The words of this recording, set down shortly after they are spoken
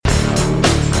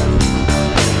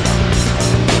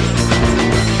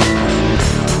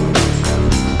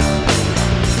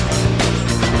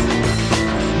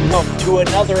to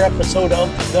another episode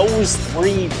of Those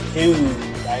Three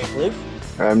Dudes. I'm Luke.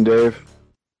 I'm Dave.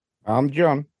 I'm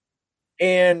John.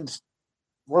 And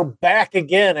we're back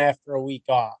again after a week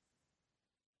off.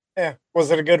 Was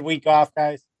it a good week off,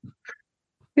 guys?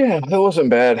 Yeah, that wasn't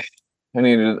bad. I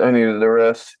needed the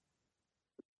rest.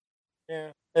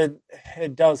 Yeah,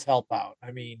 it does help out.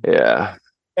 I mean, Yeah.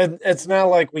 it's not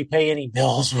like we pay any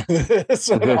bills with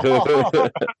this at all.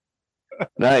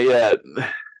 Not yet.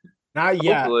 Not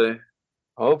yet.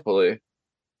 Hopefully.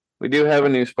 We do have a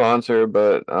new sponsor,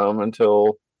 but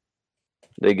until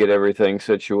they get everything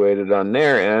situated on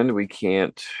their end, we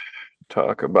can't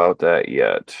talk about that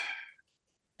yet.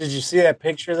 Did you see that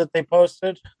picture that they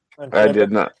posted? I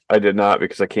did not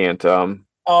because I can't.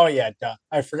 Oh yeah, duh.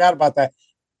 I forgot about that.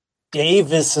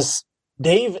 Dave is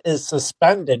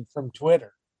suspended from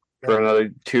Twitter for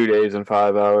another 2 days and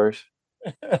 5 hours.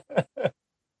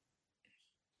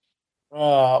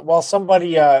 Well,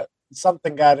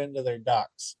 something got into their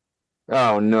ducks.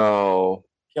 Oh no!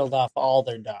 Killed off all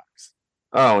their ducks.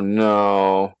 Oh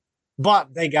no!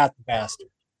 But they got the bastard.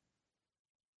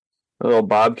 A little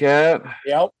bobcat.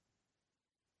 Yep.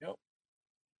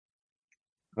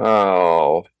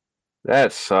 Oh,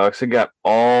 that sucks. It got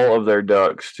all of their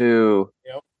ducks too.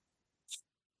 Yep.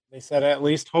 They said at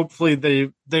least hopefully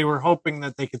they were hoping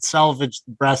that they could salvage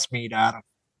the breast meat out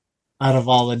of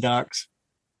all the ducks.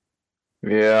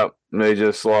 Yeah, they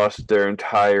just lost their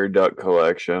entire duck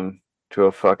collection to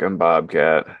a fucking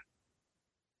bobcat.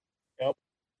 Yep.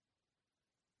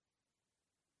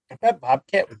 I bet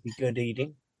bobcat would be good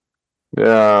eating.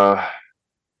 Yeah.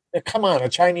 Come on, a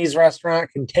Chinese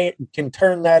restaurant can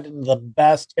turn that into the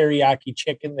best teriyaki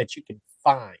chicken that you can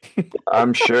find.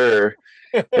 I'm sure.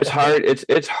 It's hard.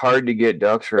 It's hard to get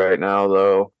ducks right now,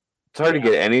 though. It's hard to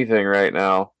get anything right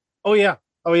now. Oh yeah.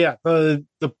 The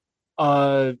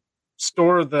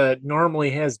store that normally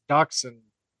has ducks and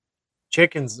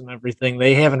chickens and everything,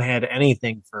 they haven't had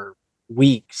anything for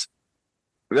weeks.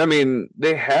 I mean,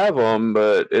 they have them,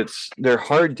 but they're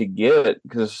hard to get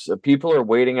because people are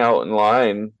waiting out in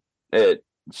line at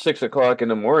 6 o'clock in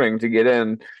the morning to get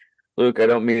in. Luke, I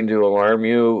don't mean to alarm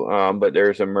you, but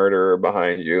there's a murderer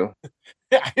behind you.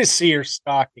 I see you're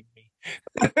stalking me.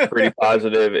 Pretty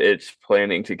positive it's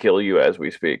planning to kill you as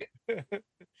we speak.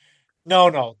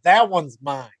 No, that one's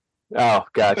mine. Oh,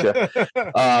 gotcha.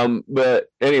 But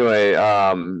anyway,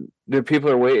 the people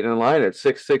are waiting in line at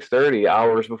 6:30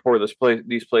 hours before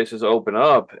these places open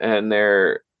up, and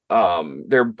they're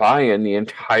buying the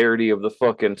entirety of the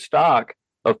fucking stock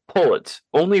of pullets,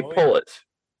 only pullets.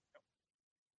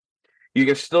 You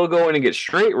can still go in and get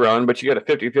straight run, but you got a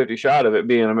 50-50 shot of it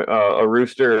being a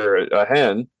rooster or a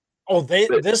hen. Oh, they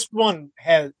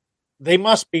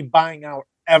must be buying out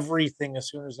everything as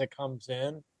soon as it comes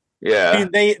in. Yeah. I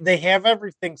mean, they have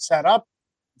everything set up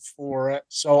for it,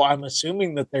 so I'm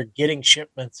assuming that they're getting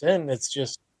shipments in. It's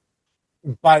just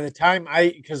by the time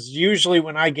because usually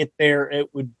when I get there,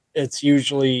 it's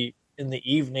usually in the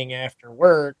evening after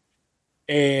work,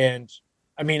 and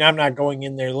I mean I'm not going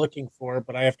in there looking for it,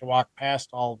 but I have to walk past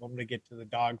all of them to get to the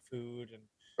dog food and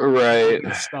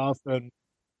stuff, and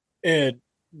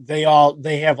they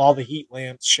have all the heat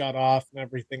lamps shut off and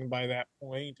everything by that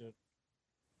point.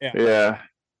 And,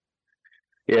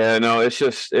 Yeah, no, it's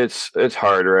just it's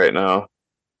hard right now.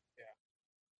 Yeah.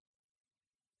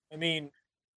 I mean,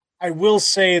 I will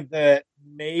say that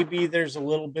maybe there's a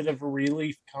little bit of a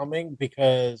relief coming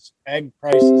because egg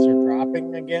prices are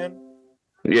dropping again.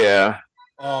 Yeah.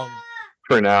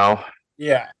 For now.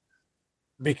 Yeah.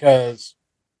 Because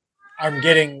I'm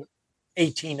getting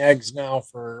 18 eggs now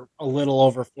for a little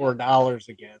over $4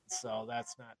 again, so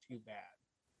that's not too bad.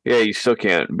 Yeah, you still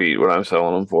can't beat what I'm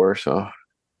selling them for, so.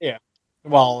 Yeah.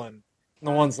 Well, and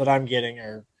the ones that I'm getting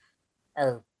are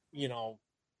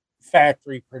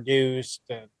factory produced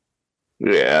and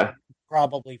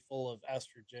probably full of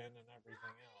estrogen and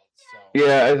everything else. So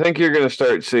yeah, I think you're going to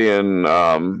start seeing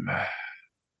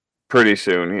pretty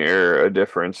soon here a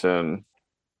difference in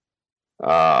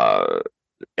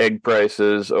egg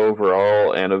prices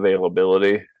overall and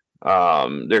availability.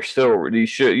 They're still you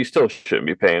still shouldn't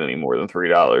be paying any more than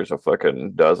 $3 a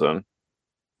fucking dozen.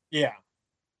 Yeah.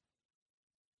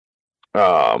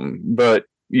 But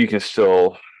you can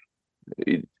still.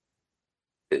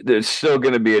 There's still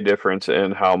going to be a difference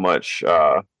in how much.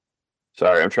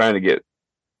 Sorry, I'm trying to get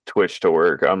Twitch to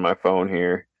work on my phone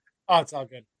here. Oh, it's all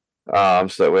good.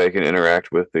 So that way I can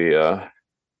interact with the.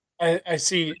 I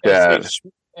see. I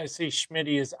see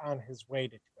Schmitty is on his way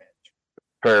to Twitch.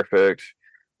 Perfect.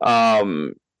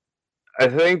 I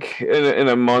think in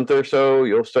a month or so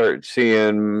you'll start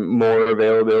seeing more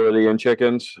availability in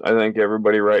chickens. I think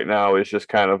everybody right now is just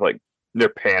kind of like they're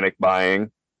panic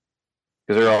buying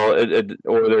because they're all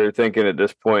or they're thinking at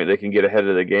this point they can get ahead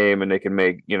of the game and they can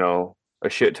make a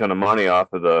shit ton of money off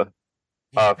of the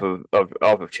off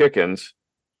of chickens.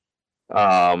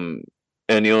 Um,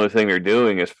 and the only thing they're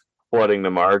doing is flooding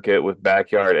the market with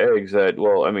backyard eggs that,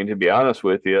 well, I mean, to be honest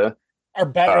with you, are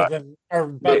they better than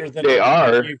they anything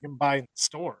are you can buy in the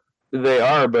store. they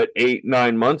are, but 8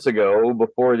 9 months ago,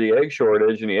 before the egg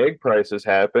shortage and the egg prices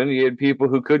happened, you had people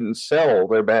who couldn't sell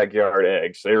their backyard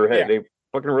eggs. Yeah. They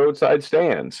fucking roadside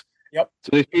stands. Yep. So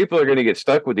these people are going to get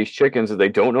stuck with these chickens that they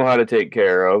don't know how to take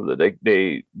care of, that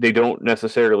they don't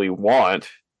necessarily want.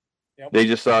 Yep. They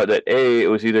just thought that A, it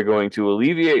was either going to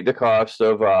alleviate the cost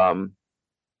of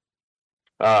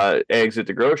eggs at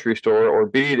the grocery store, or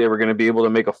B, they were going to be able to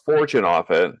make a fortune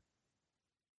off it.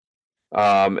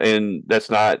 And it's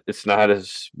not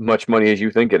as much money as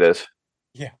you think it is.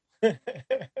 Yeah.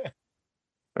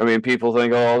 I mean, people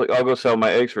think, oh, I'll go sell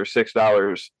my eggs for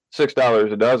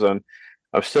 $6 a dozen.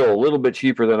 I'm still a little bit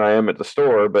cheaper than I am at the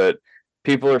store, but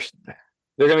people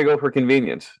they're going to go for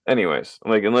convenience anyways.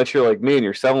 Like, unless you're like me and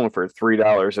you're selling for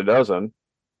 $3 a dozen,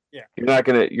 yeah, you're not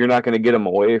gonna get them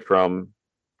away from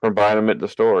buying them at the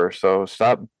store. So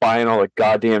stop buying all the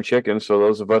goddamn chickens so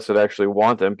those of us that actually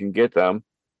want them can get them.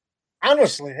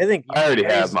 Honestly, I think I already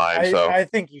have mine, so I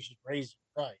think you should raise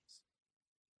your price.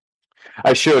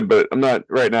 I should, but I'm not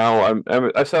right now.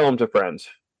 I sell them to friends.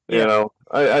 Yeah.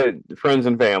 I friends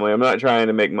and family. I'm not trying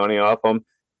to make money off them.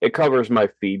 It covers my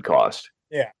feed cost.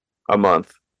 Yeah. A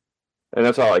month, and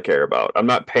that's all I care about. I'm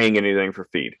not paying anything for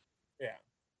feed. Yeah.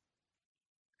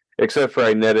 Except for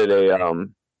I netted a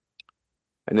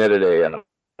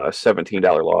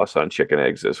 $17 loss on chicken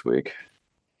eggs this week.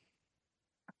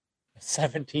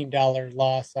 $17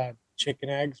 loss on chicken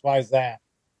eggs. Why is that?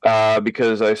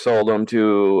 Because I sold them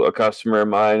to a customer of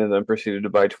mine and then proceeded to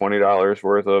buy $20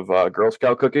 worth of Girl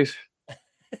Scout cookies.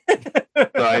 So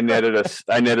I netted a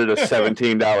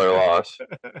 $17 loss.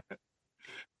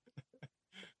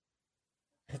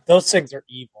 Those things are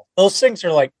evil. Those things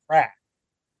are like crack.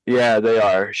 Yeah, they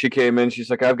are. She came in. She's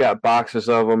like, I've got boxes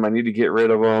of them. I need to get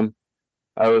rid of them.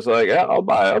 I was like, yeah, I'll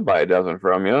buy a dozen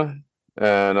from you.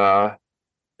 And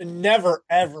never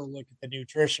ever look at the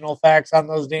nutritional facts on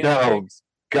those damn eggs.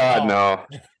 God, no.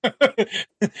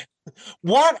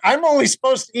 What? I'm only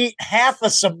supposed to eat half a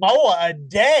Samoa a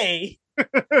day.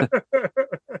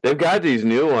 They've got these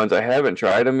new ones. I haven't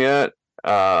tried them yet.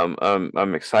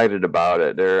 I'm excited about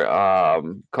it. They're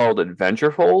called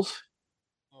Adventurefuls.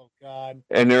 Oh God!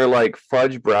 And they're like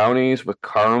fudge brownies with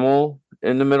caramel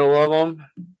in the middle of them.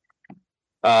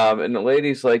 And the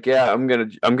lady's like, "Yeah, I'm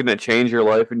gonna change your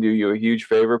life and do you a huge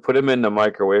favor. Put them in the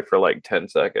microwave for like 10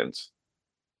 seconds."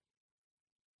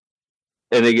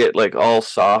 And they get like all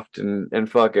soft and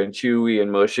fucking chewy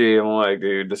and mushy. I'm like,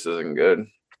 dude, this isn't good.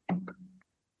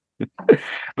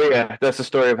 But yeah, that's the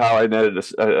story of how I netted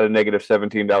a negative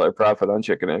 $17 profit on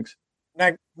chicken eggs.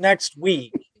 Next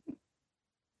week,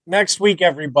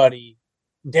 everybody,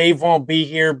 Dave won't be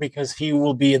here because he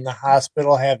will be in the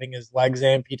hospital having his legs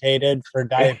amputated for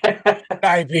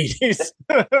diabetes.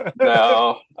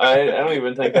 No, I don't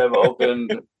even think I've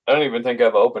opened. I don't even think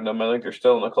I've opened them. I think they're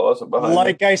still in the closet behind.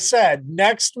 Like I said,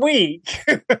 next week,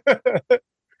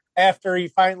 after he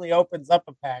finally opens up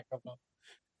a pack of them.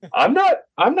 I'm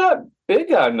not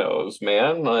big on those,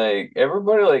 man. Like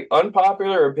everybody, like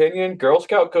unpopular opinion, Girl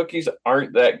Scout cookies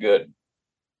aren't that good.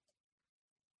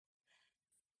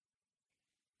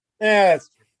 Yeah, that's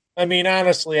true. I mean,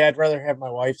 honestly, I'd rather have my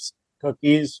wife's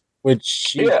cookies, which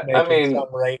she's making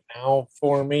some right now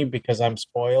for me because I'm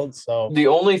spoiled. So the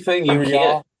only thing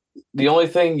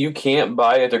you can't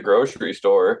buy at the grocery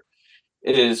store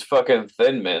is fucking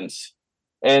Thin Mints.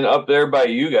 And up there by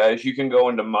you guys, you can go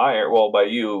into Meijer. Well, by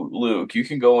you, Luke, you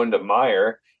can go into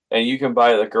Meijer and you can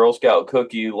buy the Girl Scout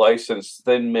cookie licensed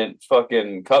Thin Mint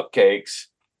fucking cupcakes.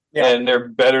 Yeah. And they're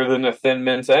better than the Thin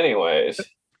Mints anyways.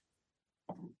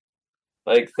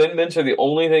 Like, Thin Mints are the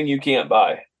only thing you can't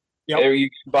buy. Yep. You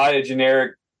can buy a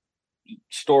generic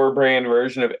store brand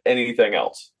version of anything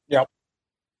else. Yep.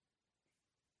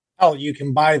 Oh, you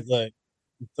can buy the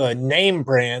name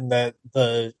brand that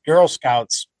the Girl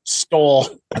Scouts stole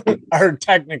are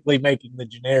technically making the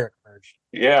generic version.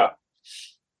 Yeah.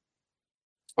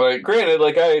 But granted,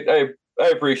 like I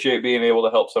appreciate being able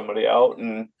to help somebody out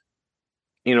and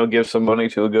give some money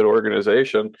to a good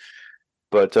organization.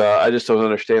 But I just don't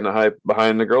understand the hype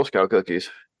behind the Girl Scout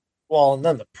cookies. Well, and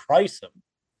then the price of them.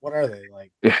 What are they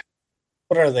like? Yeah.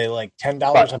 What are they like? $10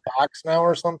 a box now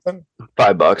or something?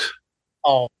 $5.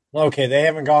 Oh, okay. They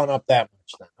haven't gone up that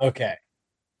much then. Okay.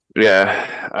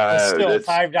 Yeah. It's still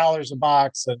 $5 a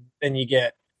box, and then you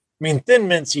get mean, Thin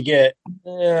Mints you get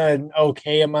an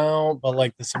okay amount, but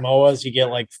like the Samoas, you get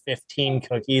like 15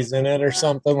 cookies in it or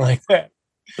something like that.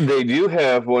 They do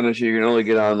have one that you can only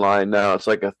get online now. It's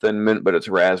like a Thin Mint, but it's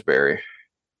raspberry.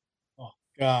 Oh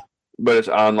God. But it's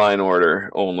online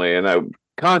order only, and I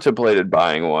contemplated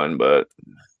buying one, but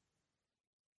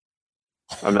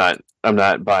I'm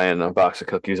not buying a box of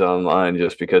cookies online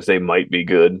just because they might be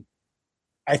good.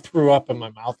 I threw up in my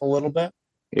mouth a little bit.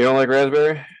 You don't like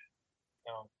raspberry?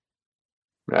 No,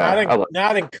 Yeah,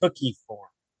 not in cookie form.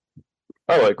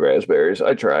 I like raspberries.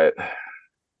 I try it.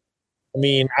 I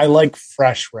mean, I like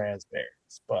fresh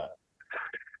raspberries, but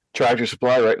Tractor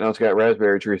Supply right now it's got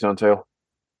raspberry trees on sale.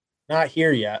 not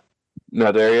here yet.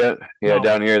 Not there yet? Yeah, No.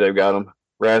 down here they've got them.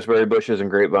 Raspberry bushes and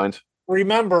grapevines.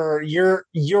 Remember, you're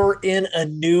in a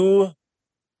new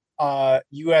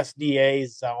USDA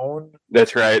zone.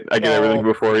 That's right. I get everything So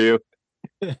before you.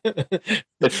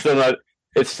 It's still not.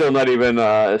 It's still not even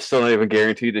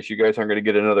guaranteed that you guys aren't going to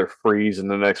get another freeze in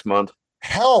the next month.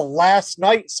 hell, last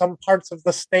night some parts of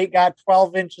the state got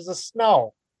 12 inches of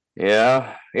snow.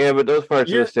 Yeah, yeah, but those parts of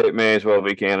the You're state may as well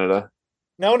be Canada.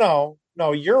 no,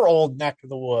 your old neck of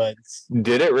the woods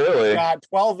Did it really? got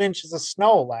 12 inches of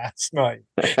snow last night.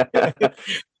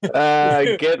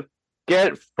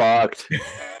 Get fucked.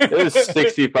 It was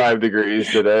 65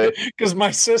 degrees today. Because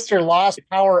my sister lost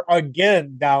power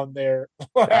again down there.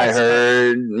 I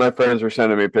heard my friends were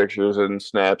sending me pictures and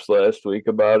snaps last week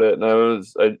about it,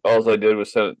 and all I did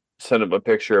was send them a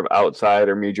picture of outside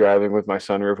or me driving with my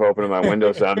sunroof open and my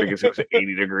windows down because it was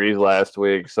 80 degrees last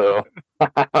week. So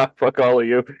fuck all of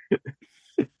you.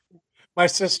 My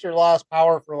sister lost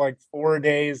power for like 4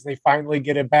 days. They finally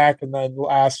get it back, and then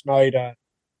last night,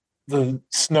 the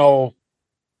snow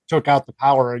took out the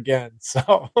power again.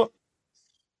 So,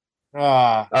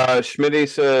 Schmitty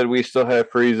said we still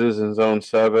have freezes in zone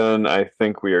 7. I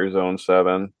think we are zone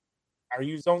 7. are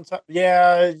you zone?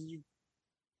 Yeah,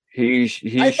 He I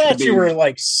should thought be you were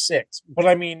like 6, but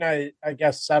I mean, I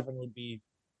guess 7 would be.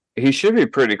 he should be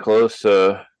pretty close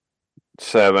to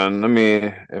 7. Let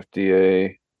me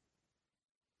FDA.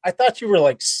 I thought you were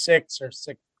like 6 or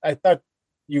 6. I thought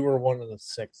you were one of the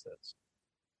sixes.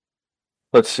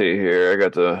 Let's see here. I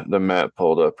got the map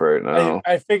pulled up right now.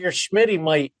 I figure Schmitty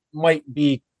might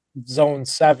be zone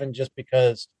 7 just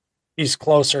because he's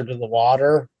closer to the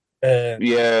water.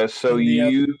 Yeah, so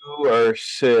you are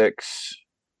 6.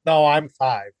 No, I'm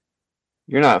 5.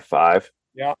 You're not 5.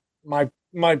 Yeah, my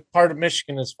part of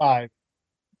Michigan is 5.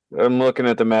 I'm looking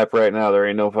at the map right now. There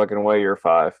ain't no fucking way you're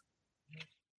 5.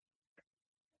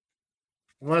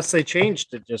 Unless they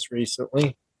changed it just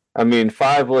recently. I mean,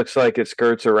 5 looks like it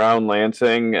skirts around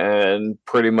Lansing and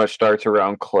pretty much starts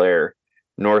around Clare,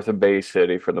 north of Bay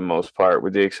City for the most part,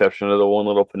 with the exception of the one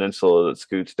little peninsula that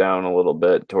scoots down a little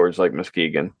bit towards like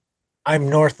Muskegon. I'm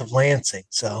north of Lansing,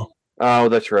 so. Oh,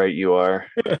 that's right, you are.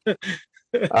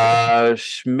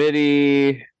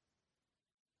 Schmitty,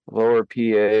 lower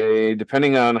PA.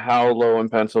 Depending on how low in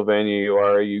Pennsylvania you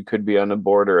are, you could be on the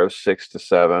border of 6 to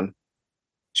 7.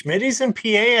 Schmitty's in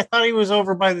PA. I thought he was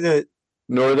over by the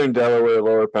Northern Delaware,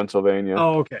 lower Pennsylvania.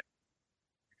 Oh, okay. I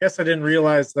guess I didn't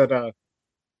realize that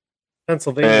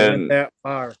Pennsylvania went that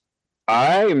far.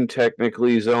 I'm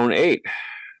technically zone 8.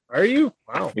 Are you?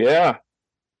 Wow. Yeah.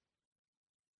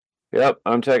 Yep,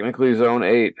 I'm technically zone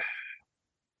 8.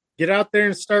 Get out there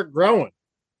and start growing.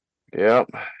 Yep.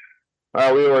 We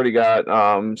already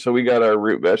got so we got our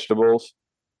root vegetables.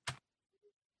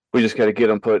 We just got to get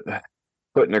them put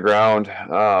in the ground.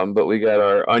 But we got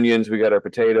our onions, we got our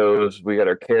potatoes, we got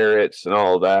our carrots and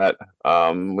all of that.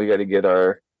 We got to get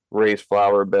our raised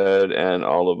flower bed and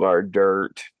all of our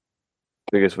dirt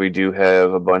because we do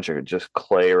have a bunch of just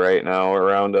clay right now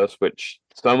around us, which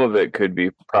some of it could be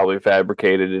probably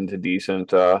fabricated into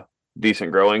decent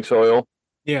growing soil.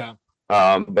 Yeah.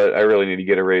 But I really need to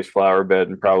get a raised flower bed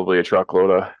and probably a truckload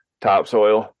of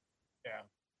topsoil. Yeah.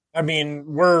 I mean,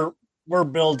 we're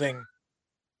building,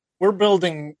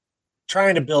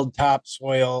 trying to build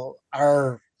topsoil.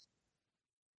 Our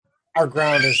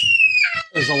ground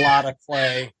is a lot of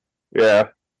clay. Yeah.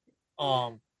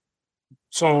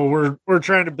 So we're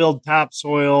trying to build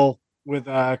topsoil with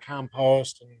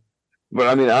compost and. But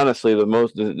I mean, honestly,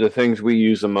 the things we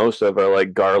use the most of are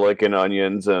like garlic and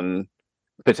onions and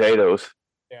potatoes.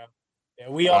 Yeah,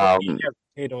 we already have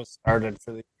potatoes started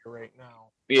for the year right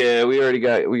now. Yeah, we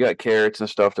got carrots and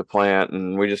stuff to plant,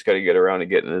 and we just got to get around to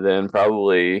getting it in.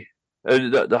 Probably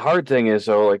the hard thing is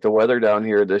though, like the weather down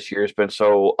here this year has been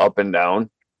so up and down.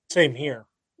 Same here.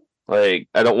 Like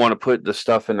I don't want to put the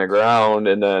stuff in the ground,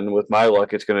 and then with my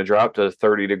luck, it's going to drop to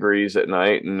 30 degrees at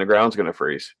night, and the ground's going to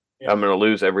freeze. Yeah. I'm going to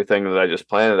lose everything that I just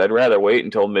planted. I'd rather wait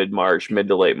until mid-March, mid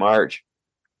to late March.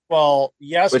 Well,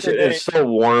 Which yesterday, is so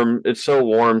warm. It's so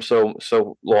warm,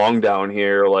 so long down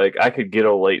here. Like I could get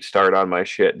a late start on my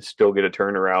shit and still get a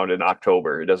turnaround in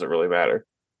October. It doesn't really matter.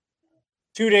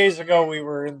 2 days ago, we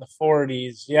were in the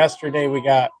 40s. Yesterday, we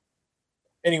got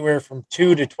anywhere from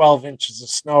 2 to 12 inches of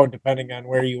snow, depending on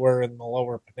where you were in the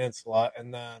lower peninsula.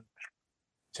 And then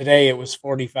today it was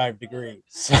 45 degrees.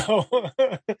 So,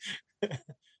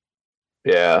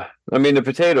 Yeah, I mean the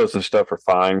potatoes and stuff are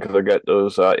fine because I got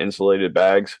those insulated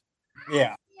bags,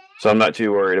 yeah. so I'm not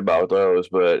too worried about those.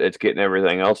 But it's getting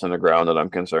everything else in the ground that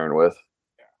I'm concerned with.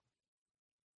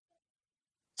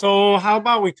 So, how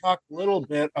about we talk a little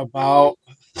bit about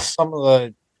some of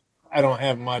the. I don't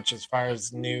have much as far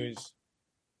as news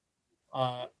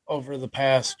over the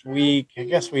past week. I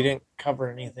guess we didn't cover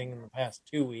anything in the past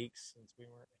 2 weeks since we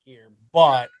weren't here,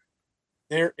 but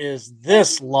there is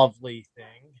this lovely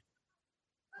thing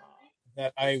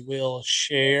that I will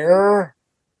share.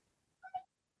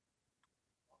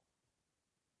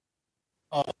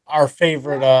 Our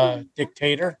favorite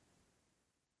dictator.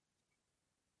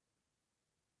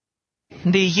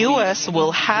 The U.S.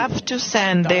 will have to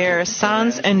send their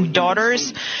sons and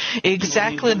daughters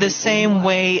exactly the same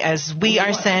way as we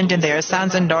are sending their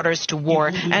sons and daughters to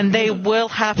war, and they will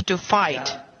have to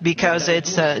fight because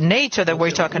it's NATO that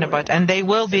we're talking about, and they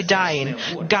will be dying,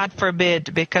 God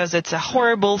forbid, because it's a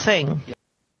horrible thing.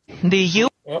 The U.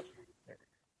 Yep.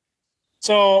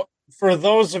 So, for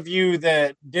those of you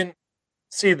that didn't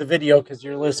see the video because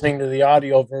you're listening to the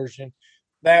audio version,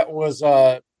 that was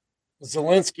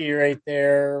Zelensky right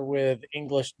there with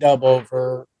English dub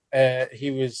over. He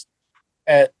was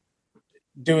at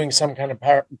doing some kind of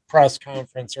press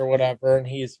conference or whatever, and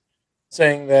he's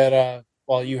saying that.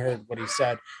 Well, you heard what he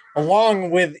said. Along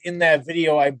with in that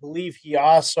video, I believe he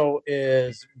also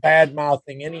is bad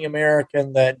mouthing any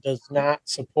American that does not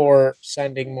support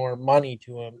sending more money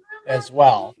to him as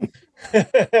well.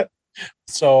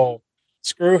 So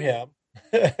screw him,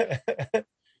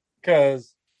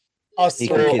 because us He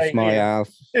three can kiss right my here.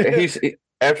 ass. He's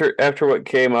after what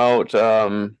came out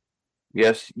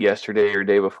yesterday or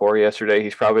day before yesterday.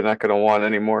 He's probably not going to want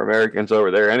any more Americans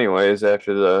over there anyways.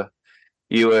 After the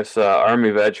U.S.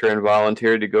 Army veteran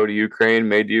volunteered to go to Ukraine,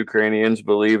 made the Ukrainians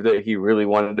believe that he really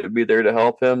wanted to be there to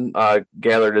help him,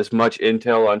 gathered as much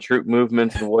intel on troop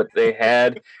movements and what they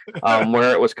had,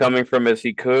 where it was coming from as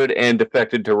he could, and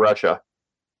defected to Russia.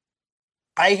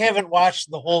 I haven't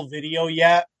watched the whole video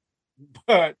yet,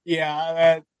 but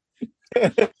yeah.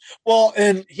 Well,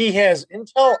 and he has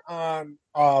intel on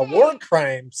war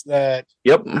crimes that.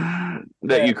 Yep,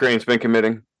 that Ukraine's been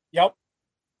committing. Yep.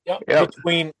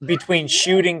 Between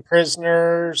shooting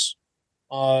prisoners,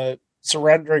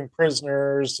 surrendering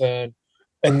prisoners, and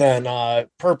then I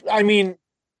mean,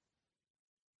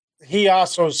 he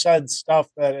also said stuff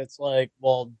that it's like,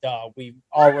 well, duh, we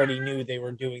already knew they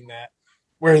were doing that.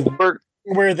 Where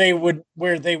the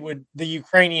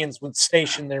Ukrainians would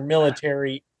station their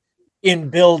military in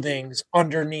buildings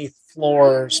underneath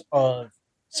floors of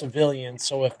civilians,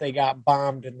 so if they got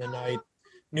bombed in the night,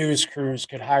 news crews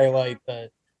could highlight the.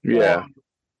 Yeah.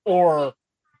 Or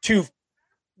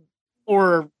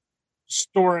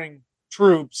storing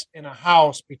troops in a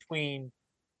house between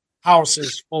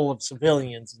houses full of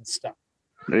civilians and stuff.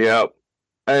 Yep.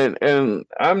 And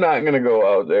I'm not going to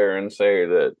go out there and say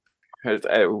that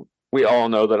we all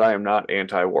know that I am not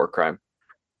anti-war crime.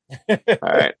 All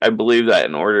right. I believe that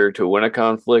in order to win a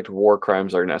conflict, war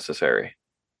crimes are necessary.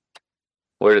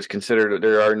 What is considered,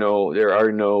 there are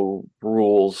no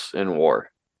rules in war.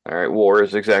 All right, war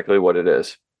is exactly what it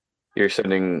is. You're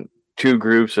sending two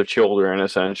groups of children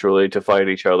essentially to fight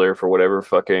each other for whatever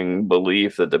fucking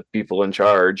belief that the people in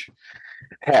charge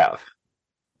have.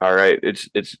 All right, it's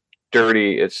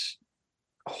dirty, it's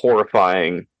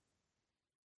horrifying.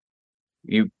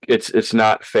 It's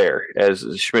not fair, as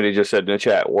Schmitty just said in the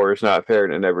chat. War is not fair,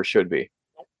 and it never should be.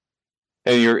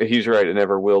 And he's right, it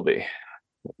never will be.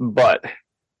 But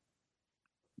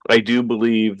I do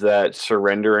believe that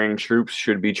surrendering troops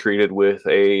should be treated with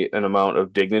an amount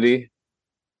of dignity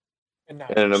and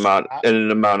an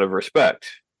amount of respect.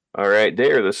 All right,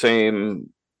 they are the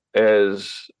same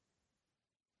as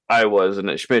I was, and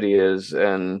that Schmitty is,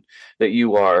 and that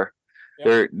you are.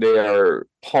 Yep. They are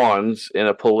pawns in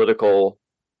a political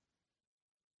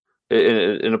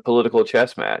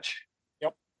chess match.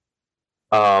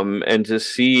 And to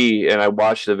see, and I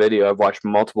watched the video, I've watched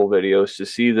multiple videos to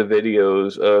see the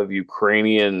videos of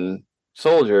Ukrainian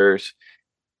soldiers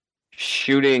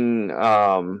shooting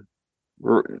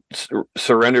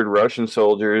surrendered Russian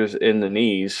soldiers in the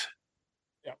knees.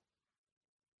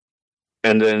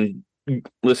 And then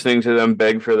listening to them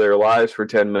beg for their lives for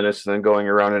 10 minutes and then going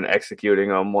around and executing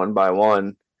them one by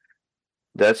one.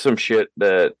 That's some shit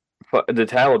that the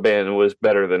Taliban was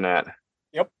better than that.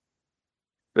 Yep.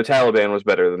 The Taliban was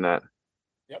better than that.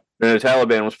 Yep. And the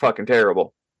Taliban was fucking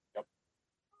terrible. Yep.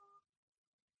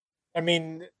 I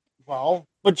mean, well,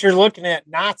 but you're looking at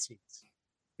Nazis.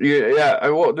 Yeah.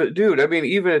 Well, dude, I mean,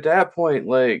 even at that point,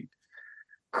 like,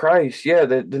 Christ, yeah,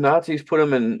 the Nazis put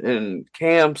them in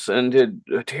camps and did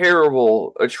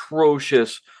terrible,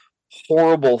 atrocious,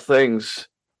 horrible things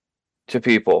to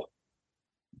people.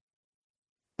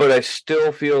 But I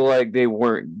still feel like they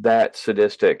weren't that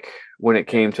sadistic when it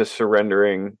came to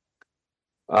surrendering.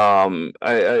 I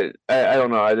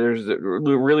don't know. There's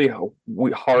really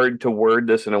hard to word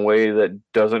this in a way that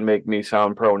doesn't make me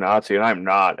sound pro-Nazi, and I'm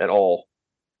not at all.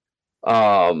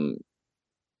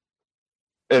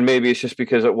 And maybe it's just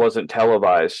because it wasn't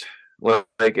televised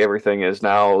like everything is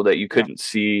now, that you couldn't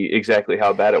see exactly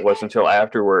how bad it was until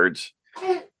afterwards.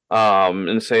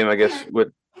 And the same, I guess,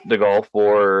 with the Gulf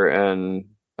War and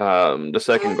the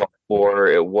second Gulf War,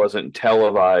 it wasn't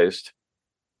televised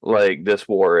like this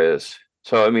war is.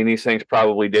 So, I mean, these things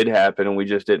probably did happen and we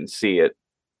just didn't see it.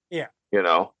 Yeah. You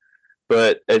know,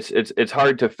 but it's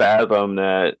hard to fathom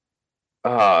that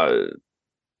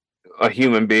a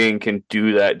human being can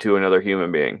do that to another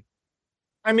human being.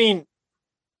 I mean,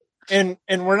 and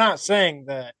we're not saying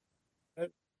that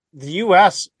the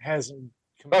U.S. has.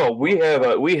 Oh, we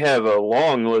have a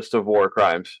long list of war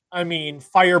crimes. I mean,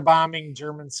 firebombing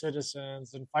German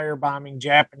citizens and firebombing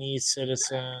Japanese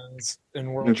citizens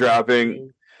in World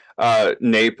dropping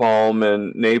napalm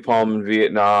in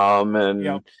Vietnam,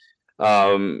 and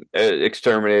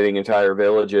exterminating entire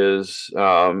villages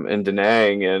in Da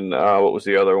Nang, and what was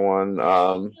the other one?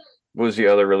 What was the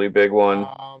other really big one?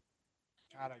 God,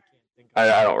 I can't think of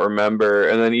I don't remember.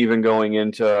 And then even going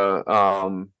into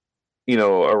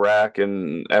Iraq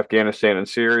and Afghanistan and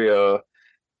Syria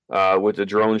with the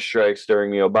drone strikes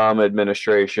during the Obama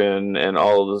administration and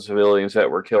all of the civilians that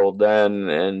were killed then.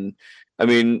 And I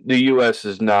mean, the U.S.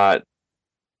 is not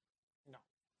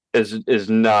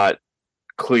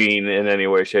clean in any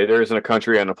way, shape. There isn't a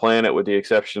country on the planet, with the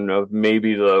exception of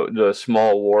maybe the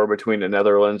small war between the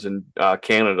Netherlands and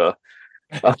Canada.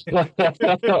 Over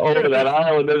that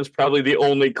island, that is probably the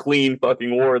only clean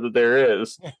fucking war that there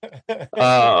is.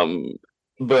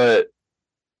 But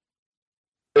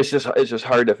it's just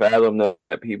hard to fathom that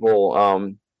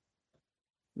people,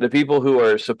 the people who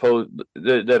are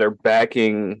that are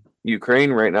backing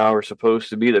Ukraine right now are supposed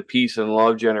to be the peace and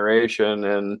love generation,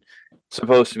 and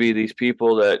supposed to be these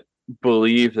people that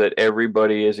believe that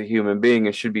everybody is a human being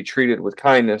and should be treated with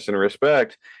kindness and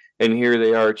respect. And here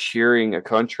they are cheering a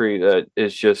country that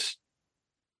is just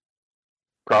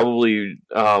probably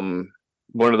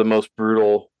one of the most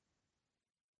brutal,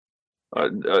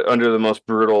 under the most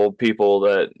brutal people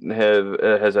that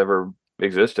has ever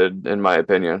existed, in my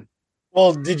opinion.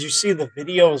 Well, did you see the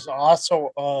videos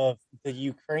also of the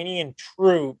Ukrainian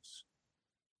troops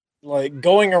like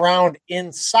going around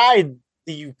inside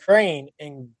the Ukraine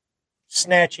and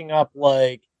snatching up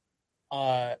like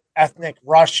ethnic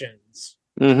Russians?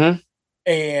 Mm-hmm.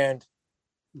 And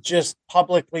just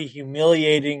publicly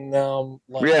humiliating them.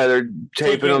 Like, yeah, they're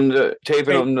taping them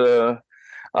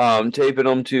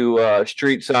to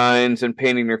street signs and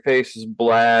painting their faces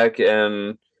black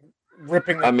and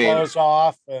ripping their clothes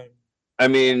off. And I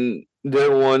mean,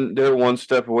 they're one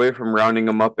step away from rounding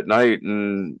them up at night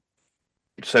and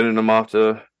sending them off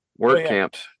to work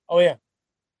camps. Oh yeah,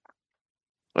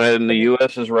 and the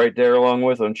U.S. is right there along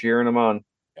with them, cheering them on.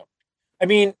 I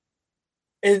mean,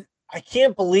 I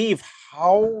can't believe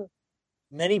how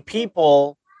many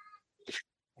people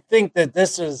think that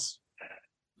this is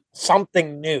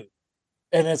something new.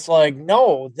 And it's like,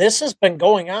 no, this has been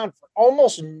going on for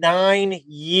almost 9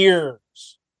 years.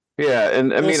 Yeah,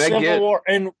 and I mean, I get War,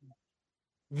 and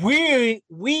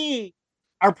we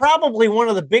are probably one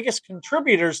of the biggest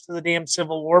contributors to the damn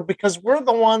Civil War, because we're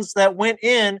the ones that went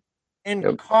in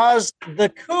and caused the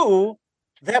coup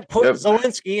that put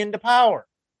Zelensky into power.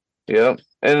 Yep.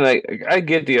 And I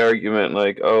get the argument,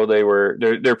 like, oh,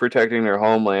 they're protecting their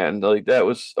homeland. Like, that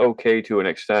was okay to an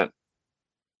extent.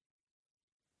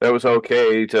 That was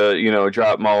okay to,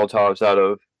 drop Molotovs out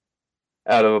of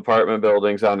apartment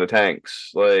buildings onto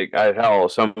tanks. Like,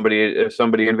 if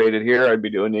somebody invaded here, I'd be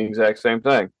doing the exact same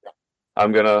thing.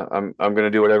 I'm gonna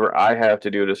do whatever I have to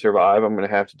do to survive. I'm gonna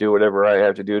have to do whatever I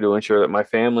have to do to ensure that my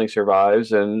family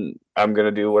survives, and I'm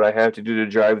gonna do what I have to do to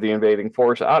drive the invading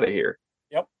force out of here.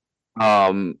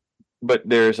 But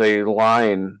there's a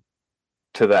line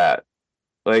to that.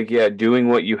 Like, yeah, doing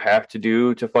what you have to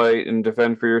do to fight and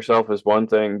defend for yourself is one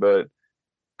thing, but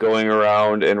going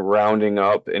around and rounding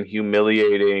up and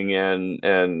humiliating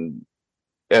and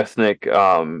ethnic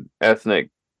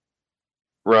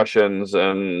Russians,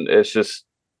 and It's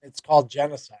called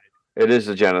genocide. it is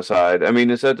a genocide. I mean,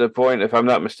 it's at the point, if I'm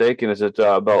not mistaken, is it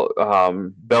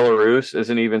Belarus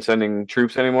isn't even sending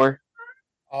troops anymore?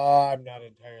 I'm not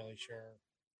entirely sure.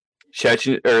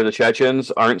 The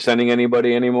Chechens aren't sending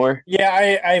anybody anymore.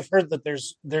 Yeah, I've heard that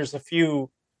there's a few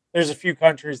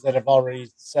countries that have already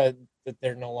said that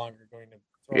they're no longer going to.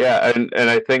 Yeah, and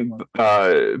I think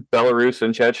Belarus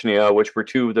and Chechnya, which were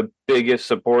two of the biggest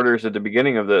supporters at the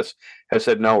beginning of this, have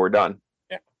said no, we're done.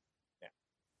 Yeah.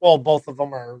 Well, both of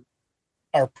them are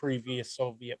previous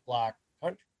Soviet bloc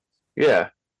countries. Yeah.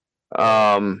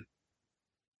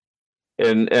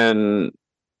 And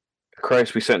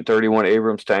Christ, we sent 31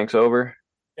 Abrams tanks over.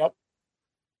 Yep.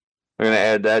 We're gonna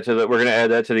add that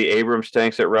to the Abrams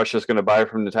tanks that Russia's gonna buy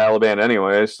from the Taliban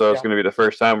anyways. So it's gonna be the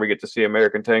first time we get to see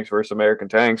American tanks versus American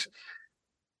tanks.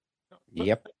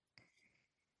 Yep.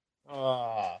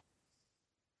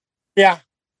 Yeah,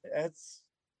 it's.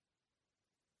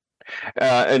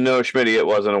 And no, Schmidt, it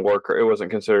wasn't it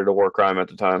wasn't considered a war crime at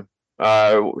the time.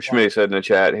 Schmidt said in the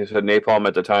chat, he said napalm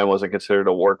at the time wasn't considered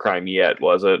a war crime yet,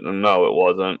 was it? And no, it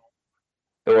wasn't.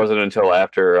 It wasn't until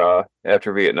after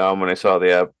Vietnam when I saw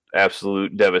the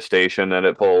absolute devastation that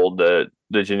it pulled the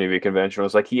Geneva Convention. I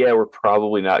was like, yeah, we're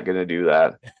probably not going to do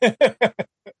that.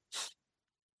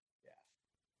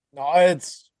 No,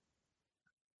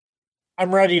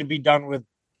 I'm ready to be done with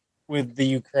the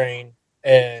Ukraine,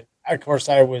 and of course,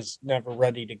 I was never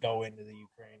ready to go into the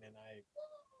Ukraine, and I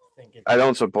think I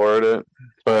don't support it,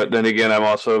 but then again, I'm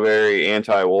also very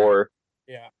anti-war.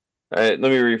 Yeah. Let me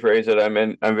rephrase it.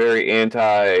 I'm very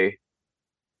anti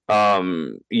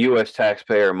U.S.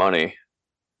 taxpayer money.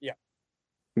 Yeah.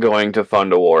 Going to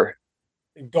fund a war.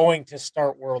 Going to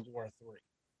start World War III.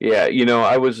 Yeah,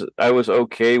 I was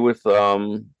okay with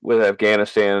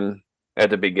Afghanistan at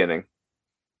the beginning.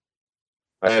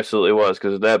 I absolutely was,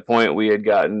 because at that point we had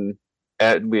gotten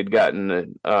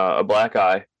a black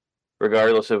eye,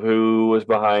 regardless of who was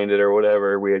behind it or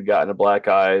whatever. We had gotten a black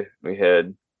eye. We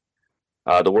had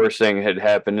the worst thing had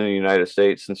happened in the United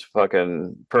States since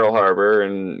fucking Pearl Harbor,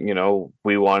 and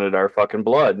we wanted our fucking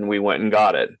blood, and we went and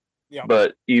got it. Yeah.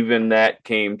 But even that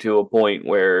came to a point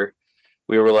where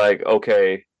we were like,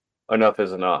 okay, enough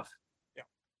is enough. Yeah.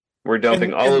 We're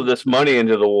dumping all of this money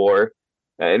into the war,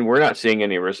 and we're not seeing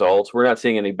any results. We're not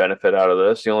seeing any benefit out of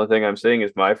this. The only thing I'm seeing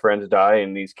is my friends die,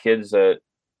 and these kids that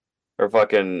are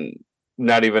fucking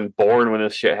not even born when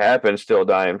this shit happened still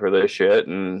dying for this shit.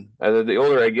 And the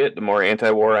older I get, the more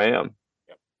anti-war I am.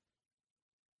 Yep.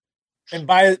 And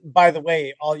by the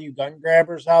way, all you gun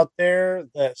grabbers out there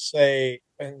that say,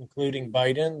 including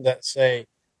Biden, that say,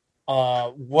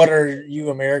 what are you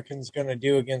Americans going to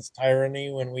do against tyranny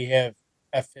when we have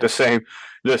the same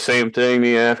thing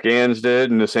the Afghans did,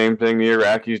 and the same thing the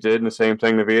Iraqis did, and the same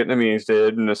thing the Vietnamese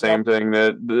did, and the same thing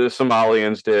that the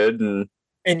Somalians did, and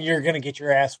you're going to get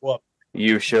your ass whooped.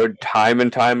 You showed time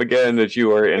and time again that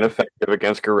you are ineffective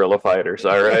against guerrilla fighters.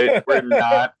 All right, we're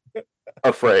not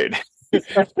afraid.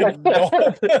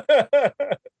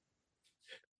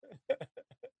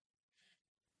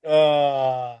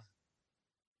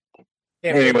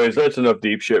 Anyways, that's enough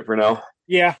deep shit for now.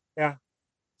 Yeah.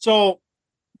 So,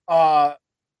 what's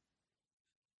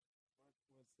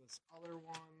this other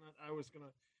one that I was gonna?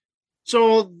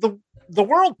 So the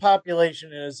world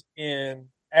population is in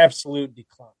absolute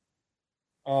decline.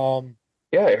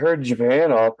 Yeah, I heard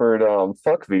Japan offered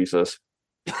fuck visas.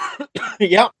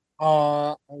 Yeah.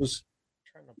 I was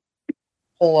trying to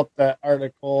pull up that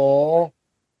article.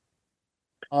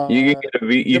 You can get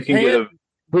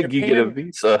a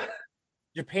visa.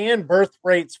 Japan birth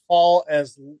rates fall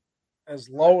as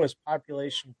low as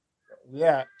population.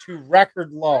 Yeah, to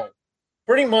record low.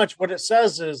 Pretty much what it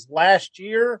says is last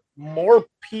year more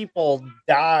people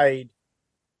died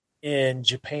in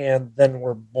Japan than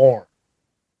were born.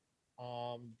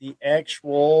 The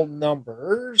actual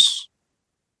numbers.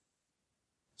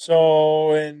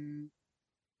 So in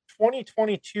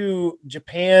 2022,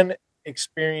 Japan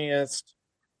experienced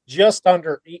just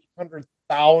under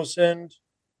 800,000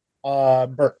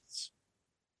 births.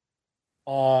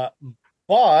 But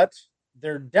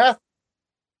their death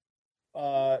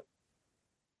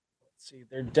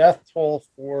their death toll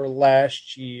for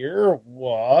last year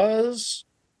was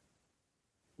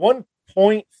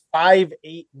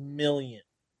 1.58 million.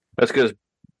 That's because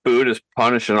Buddha's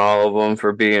punishing all of them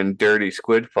for being dirty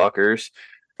squid fuckers.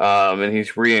 And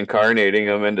he's reincarnating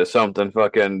them into something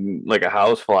fucking like a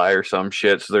housefly or some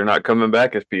shit, so they're not coming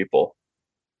back as people.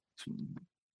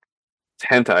 It's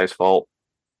hentai's fault.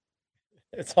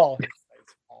 It's all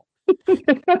hentai's fault.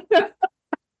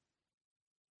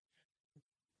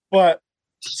 But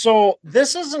so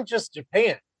this isn't just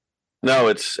Japan. No,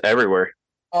 it's everywhere.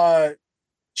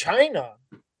 China.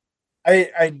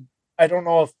 I don't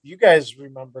know if you guys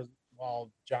remember.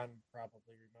 Well, John probably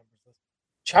remembers this.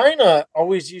 China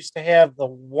always used to have the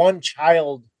one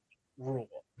child rule.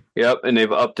 Yep, and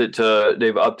they've upped it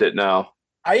now.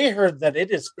 I heard that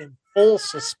it is in full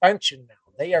suspension now.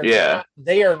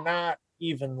 They are not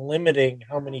even limiting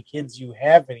how many kids you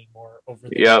have anymore over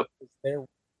there. Yep. Their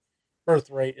birth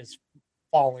rate is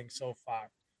falling so far.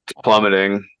 It's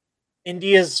plummeting.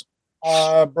 India's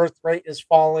birth rate is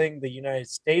falling. The United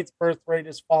States birth rate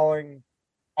is falling.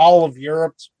 All of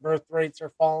Europe's birth rates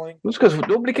are falling. It's because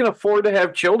nobody can afford to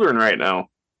have children right now.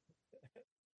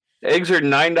 Eggs are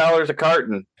 $9 a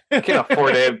carton. You can't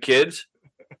afford to have kids.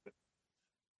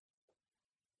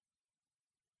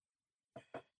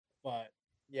 But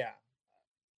yeah.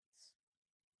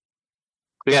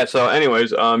 Yeah, so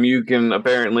anyways, you can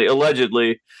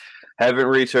allegedly haven't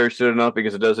researched it enough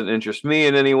because it doesn't interest me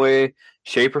in any way,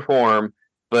 shape, or form.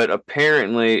 But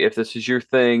apparently, if this is your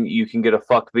thing, you can get a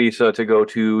fuck visa to go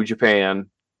to Japan.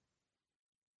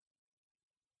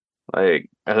 Like,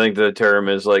 I think the term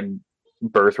is like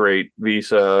birth rate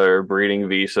visa or breeding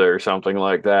visa or something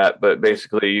like that. But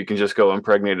basically, you can just go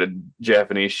impregnate a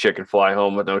Japanese chick and fly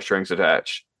home with no strings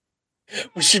attached.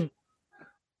 We should.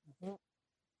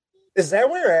 Is that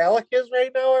where Alec is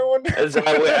right now? I wonder.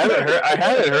 I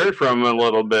haven't heard from him in a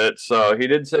little bit, so he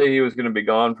did say he was going to be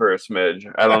gone for a smidge.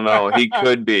 I don't know. He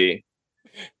could be.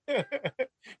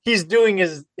 He's doing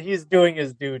his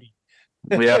duty.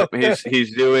 Yeah,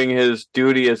 he's doing his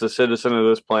duty as a citizen of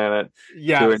this planet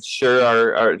to ensure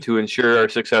our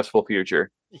successful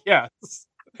future. Yes.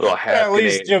 At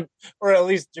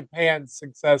least Japan's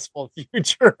successful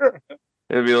future.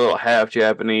 It'd be a little half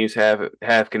Japanese,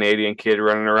 half Canadian kid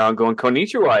running around going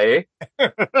 "Konnichiwa," eh?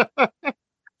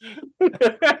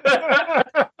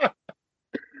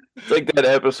 It's like that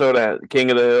episode at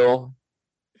King of the Hill,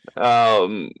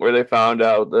 where they found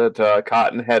out that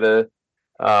Cotton had a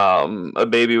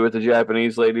baby with a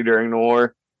Japanese lady during the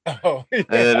war. Oh, yeah.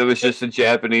 And it was just a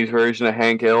Japanese version of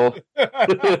Hank Hill.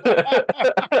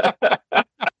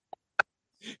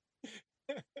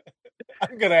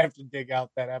 I'm gonna have to dig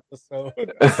out that episode.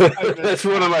 That's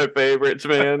one of my favorites,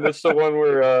 man. That's the one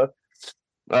where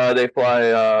they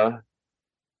fly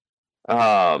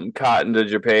Cotton to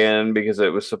Japan because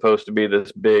it was supposed to be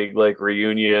this big like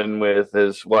reunion with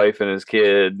his wife and his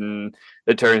kid, and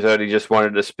it turns out he just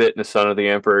wanted to spit in the son of the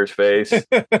emperor's face.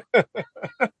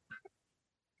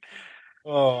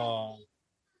 Oh.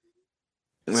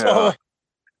 Yeah.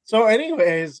 So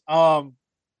anyways,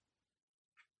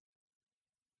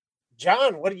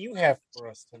 John, what do you have for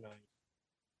us tonight?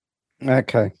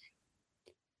 Okay.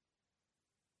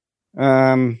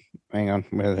 Hang on.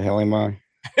 Where the hell am I?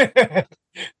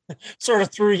 Sort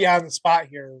of threw you on the spot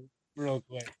here real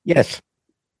quick. Yes.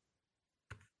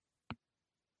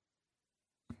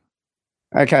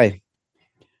 Okay.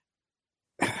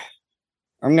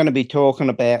 I'm going to be talking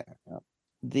about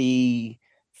the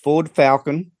Ford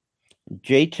Falcon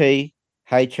GT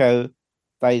HO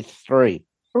Phase 3.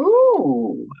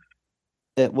 Ooh.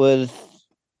 It was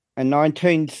a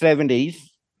 1970s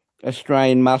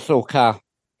Australian muscle car.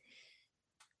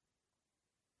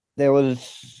 There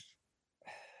was,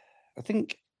 I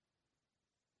think,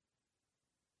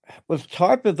 it was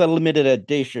type of a limited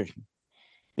edition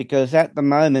because at the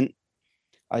moment,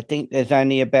 I think there's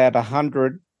only about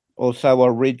 100 or so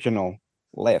original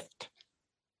left.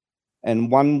 And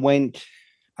one went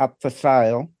up for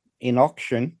sale in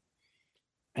auction.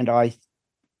 And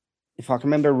if I can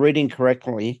remember reading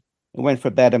correctly, it went for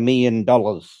about $1 million.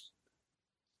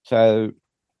 So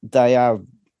they are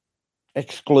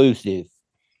exclusive.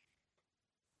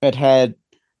 It had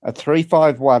a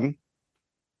 351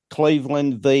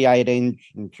 Cleveland V8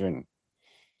 engine,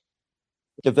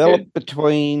 developed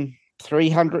between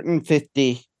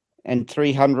 350 and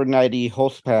 380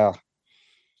 horsepower,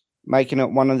 making it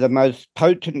one of the most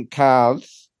potent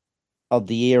cars of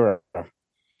the era.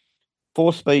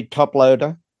 4-speed top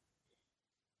loader,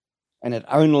 and it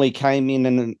only came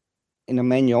in a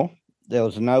manual. There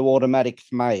was no automatics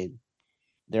made.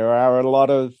 There are a lot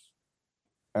of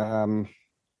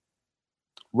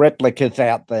replicas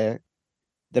out there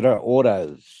that are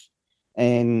autos,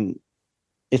 and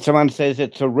if someone says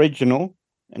it's original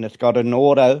and it's got an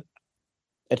auto,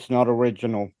 it's not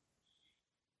original.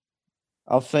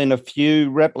 I've seen a few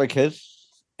replicas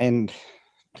and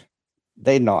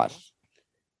they're nice.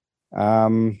 A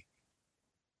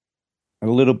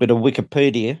little bit of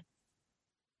Wikipedia.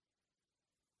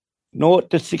 0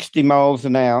 to 60 miles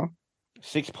an hour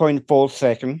 6.4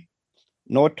 second,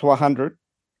 0 to 100,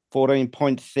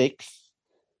 14.6,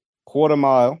 quarter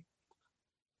mile,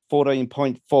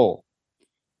 14.4,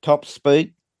 top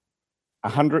speed,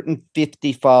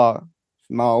 155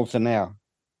 miles an hour.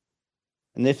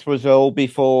 And this was all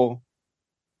before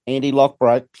anti-lock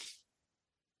brakes,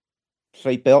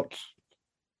 seatbelts,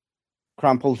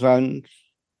 crumple zones,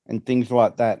 and things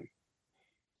like that.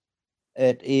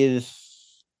 It is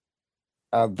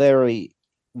a very,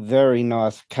 very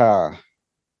nice car.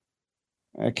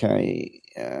 Okay.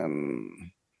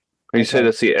 You said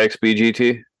it's the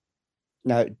XBGT?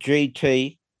 No,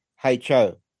 GTHO.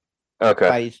 Okay.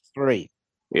 Phase 3.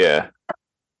 Yeah.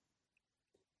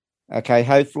 Okay,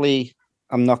 hopefully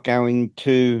I'm not going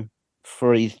to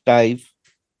freeze Dave.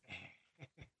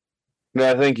 No,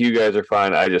 I think you guys are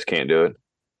fine. I just can't do it.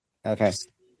 Okay.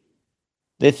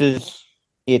 This is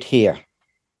it here.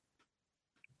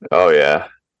 Oh, yeah.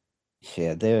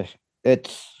 Yeah, there.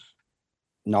 It's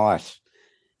nice.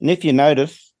 And if you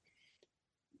notice,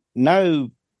 no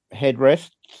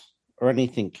headrests or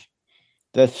anything.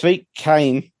 The seat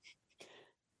came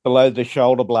below the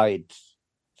shoulder blades.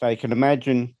 So you can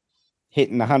imagine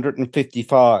hitting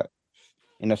 155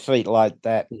 in a seat like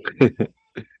that.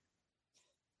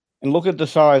 And look at the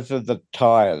size of the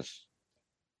tires.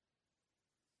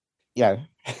 You know,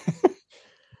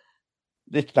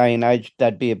 this day and age,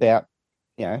 they'd be about,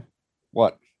 2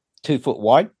 foot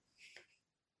wide.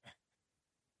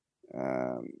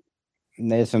 And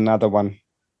there's another one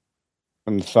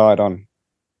from the side on.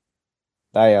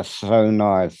 They are so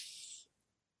nice.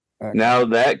 Okay. Now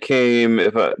that came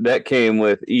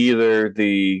with either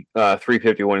the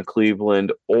 351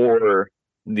 Cleveland or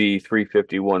the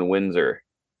 351 Windsor.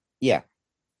 Yeah.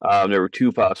 There were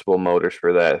two possible motors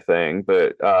for that thing,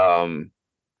 but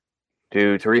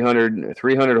 300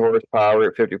 horsepower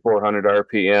at 5,400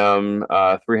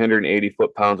 RPM, 380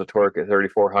 foot-pounds of torque at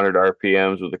 3,400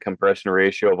 RPMs with a compression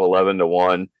ratio of 11 to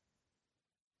 1.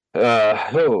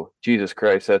 Oh, Jesus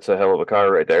Christ, that's a hell of a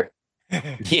car right there.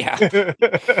 Yeah.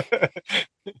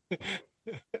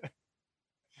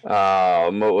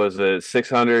 What was it?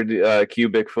 600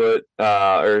 cubic foot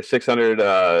or 600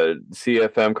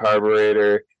 CFM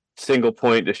carburetor, single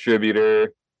point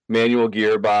distributor, manual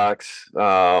gearbox.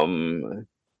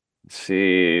 Let's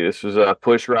see. This was a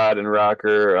push rod and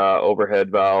rocker overhead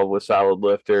valve with solid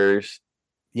lifters.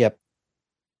 Yep.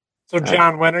 So,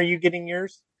 John, when are you getting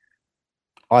yours?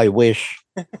 I wish.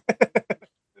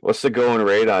 What's the going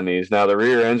rate on these? Now, the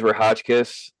rear ends were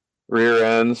Hotchkiss rear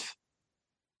ends.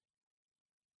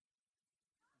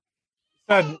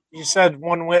 You said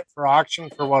one went for auction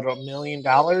for what, $1 million?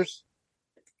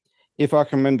 If I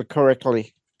can remember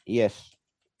correctly, yes.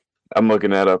 I'm looking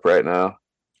that up right now.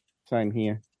 Same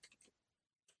here.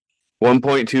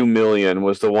 1.2 million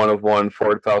was the one of one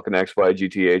Ford Falcon XY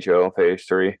GTHO Phase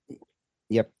 3.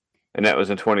 Yep. And that was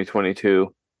in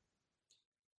 2022.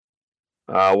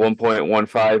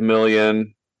 1.15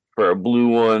 million for a blue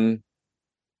one.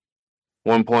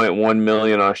 1.1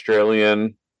 million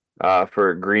Australian for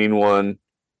a green one.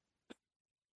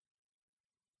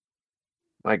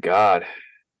 My God.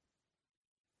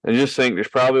 I just think there's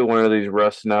probably one of these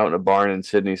rusting out in a barn in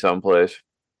Sydney someplace.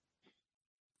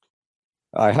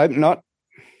 I hope not.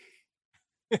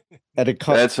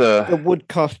 It would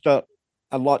cost a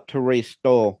lot to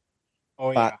restore.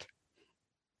 Oh, yeah. But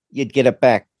you'd get it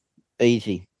back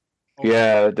easy.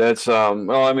 Yeah, that's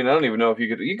well, I mean, I don't even know if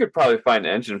you could probably find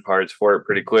engine parts for it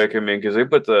pretty quick. I mean, because they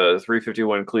put the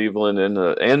 351 Cleveland and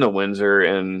the Windsor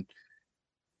and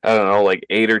I don't know, like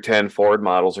 8 or 10 Ford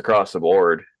models across the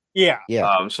board. Yeah.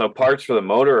 So parts for the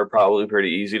motor are probably pretty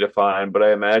easy to find, but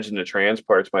I imagine the trans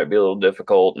parts might be a little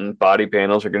difficult, and body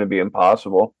panels are going to be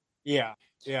impossible. Yeah.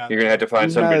 You're going to have to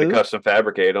find somebody to custom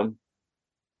fabricate them.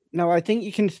 No, I think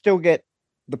you can still get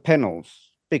the panels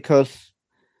because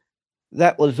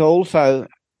that was also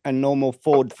a normal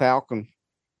Ford Falcon.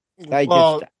 They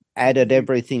just added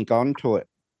everything onto it.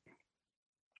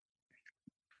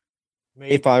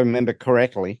 Maybe. If I remember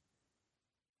correctly.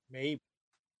 Maybe.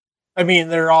 I mean,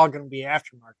 they're all going to be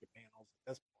aftermarket panels at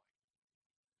this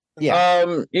point.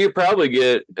 Yeah. You probably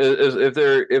get if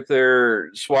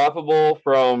they're swappable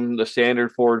from the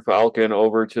standard Ford Falcon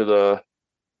over to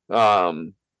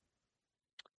the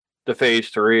Phase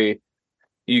 3.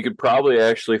 You could probably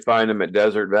actually find them at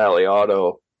Desert Valley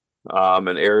Auto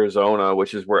in Arizona,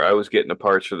 which is where I was getting the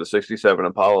parts for the 67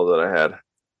 Impala that I had.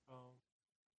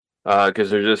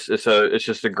 Because it's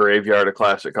just a graveyard of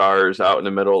classic cars out in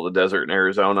the middle of the desert in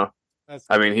Arizona.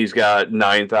 I mean, he's got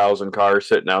 9,000 cars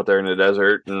sitting out there in the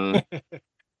desert, and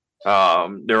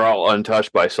they're all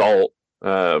untouched by salt.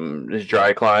 It's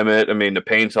dry climate. I mean, the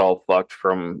paint's all fucked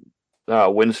from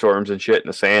windstorms and shit in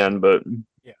the sand. But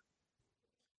Yeah.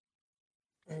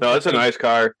 no, it's a nice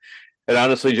car. And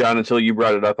honestly, John, until you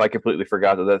brought it up, I completely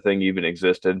forgot that thing even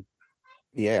existed.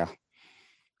 Yeah.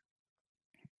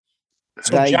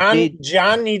 So They did.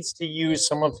 John needs to use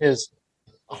some of his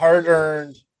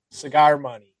hard-earned cigar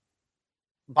money,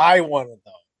 buy one of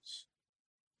those,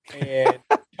 and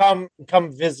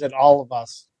come visit all of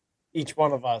us, each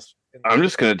one of us. I'm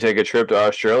just going to take a trip to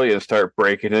Australia and start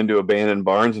breaking into abandoned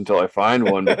barns until I find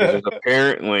one, because there's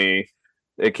apparently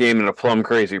it came in a plum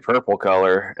crazy purple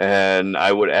color, and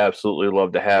I would absolutely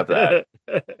love to have that.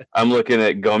 I'm looking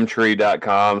at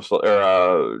Gumtree.com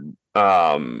or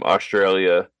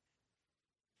Australia.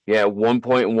 Yeah,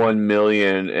 1.1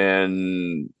 million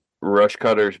in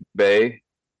Rushcutters Bay,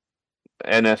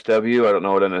 NSW. I don't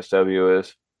know what NSW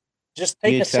is. Just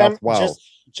take New a South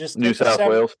Wales. just New take a South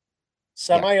Wales.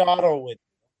 semi-auto with you.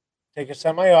 Take a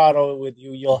semi-auto with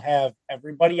you. You'll have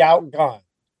everybody outgunned.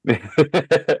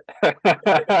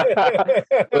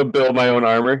 I'll build my own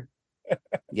armor.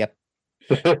 Yep.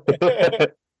 They're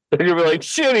gonna be like,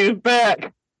 shit, he's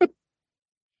back.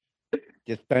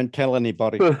 Just don't tell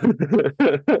anybody.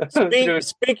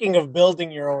 Speaking of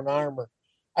building your own armor,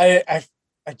 I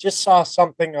just saw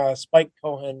something Spike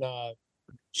Cohen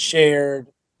shared.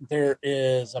 There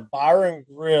is a bar and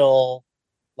grill,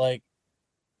 like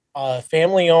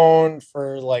family owned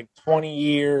for like 20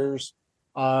 years,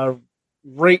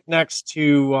 right next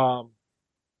to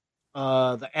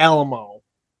the Alamo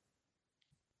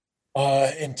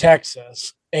in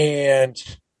Texas, and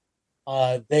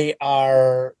they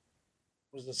are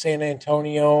was the San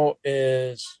Antonio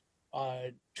is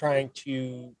trying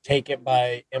to take it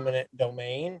by eminent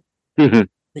domain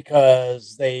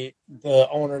because the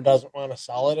owner doesn't want to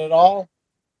sell it at all,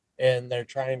 and they're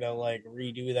trying to like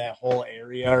redo that whole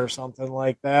area or something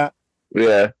like that.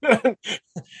 Yeah.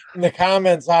 In the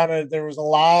comments on it, there was a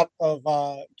lot of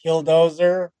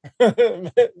Killdozer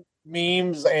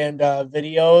memes and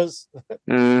videos,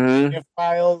 GIF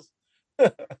files.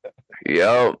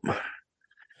 Yep.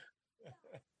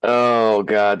 Oh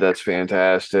God, that's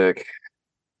fantastic.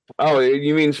 Oh,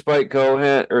 you mean Spike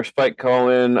Cohen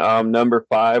number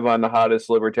 5 on the hottest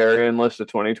libertarian list of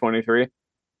 2023?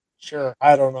 Sure,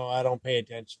 I don't know. I don't pay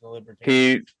attention to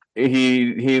libertarian.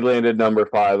 He landed number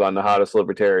 5 on the hottest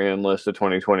libertarian list of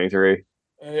 2023.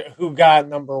 Who got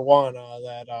number 1?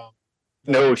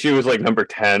 No, she was like number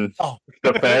 10. Oh,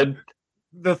 the Fed.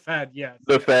 The Fed, yes.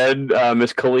 The Fed,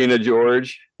 Miss Kalina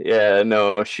George. Yeah,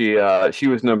 no, she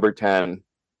was number 10.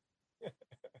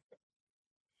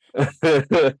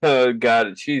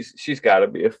 God, she's got to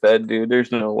be a Fed, dude.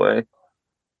 There's no way.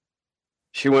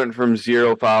 She went from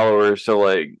 0 followers to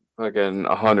like fucking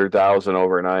 100,000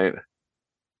 overnight.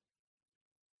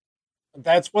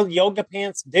 That's what yoga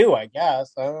pants do, I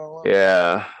guess. I don't know.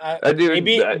 Yeah, I do.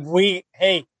 Maybe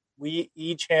we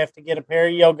each have to get a pair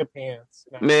of yoga pants.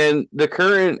 Man, the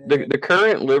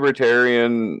current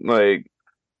libertarian, like,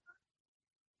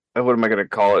 what am I going to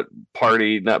call it?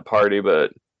 Party, not party,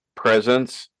 but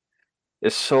presence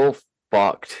is so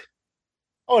fucked.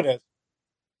 Oh, it is.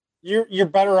 You're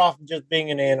better off just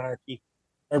being an anarchy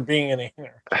or being an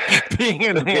anarchist. Being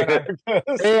an anarchist.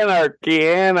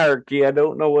 Anarchy. I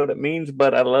don't know what it means,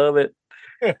 but I love it.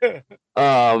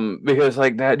 Because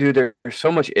like that, dude, there's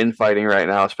so much infighting right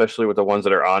now, especially with the ones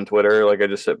that are on Twitter. Like I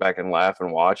just sit back and laugh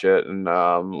and watch it. And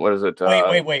what is it?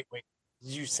 Wait.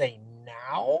 Did you say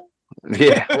now?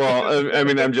 Yeah. Well, I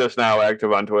mean, I'm just now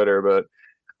active on Twitter, but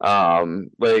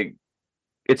like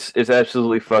it's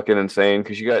absolutely fucking insane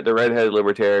because you got the redheaded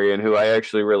libertarian who I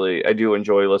do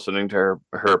enjoy listening to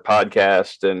her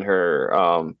podcast and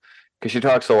her because she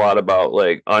talks a lot about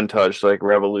like untouched like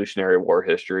Revolutionary War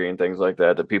history and things like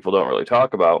that people don't really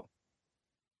talk about.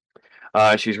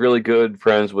 She's really good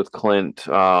friends with Clint.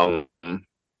 God,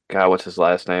 what's his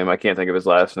last name? I can't think of his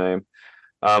last name.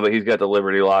 But he's got the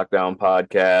Liberty Lockdown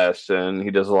podcast, and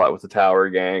he does a lot with the Tower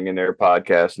Gang and their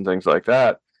podcast and things like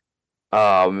that.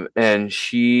 And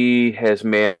she has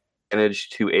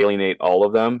managed to alienate all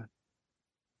of them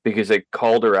because they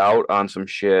called her out on some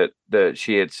shit that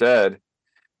she had said.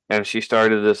 And she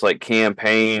started this like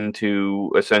campaign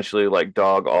to essentially like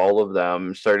dog all of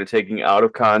them, started taking out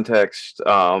of context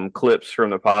clips from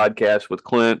the podcast with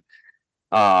Clint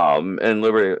and his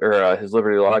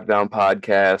Liberty Lockdown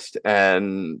podcast,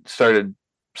 and started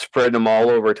spreading them all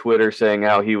over Twitter saying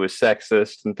how he was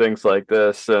sexist and things like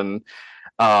this. And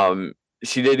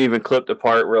she didn't even clip the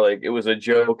part where like it was a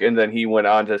joke, and then he went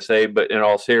on to say, but in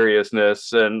all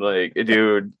seriousness, and like,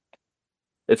 dude,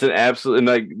 it's an absolute, and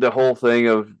like the whole thing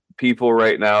of people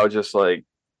right now just like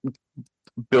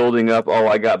building up. Oh,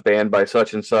 I got banned by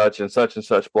such and such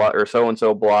block, or so and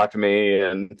so blocked me,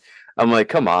 and I'm like,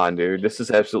 come on, dude, this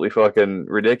is absolutely fucking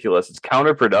ridiculous. It's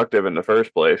counterproductive in the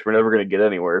first place. We're never going to get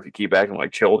anywhere if you keep acting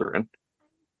like children.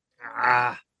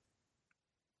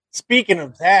 Speaking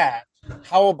of that,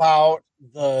 how about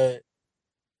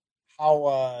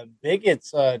how big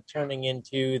it's turning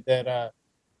into that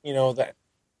that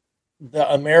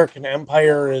the American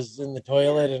Empire is in the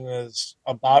toilet and is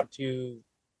about to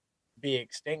be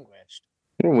extinguished.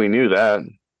 We knew that.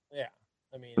 Yeah.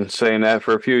 I mean, been saying that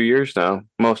for a few years now.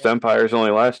 Most empires only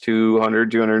last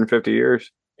 200, 250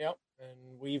 years. Yep.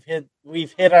 And we've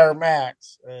hit our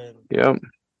max. And yep.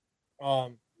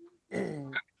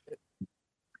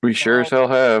 We sure as hell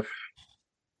have.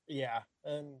 Yeah.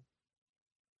 And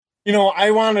I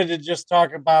wanted to just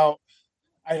talk about,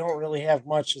 I don't really have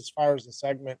much as far as the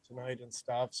segment tonight and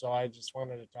stuff, so I just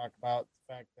wanted to talk about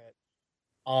the fact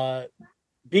that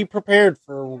be prepared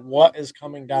for what is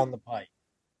coming down the pipe.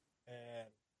 And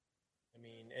I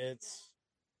mean,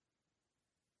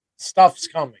 stuff's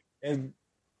coming. And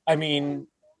I mean,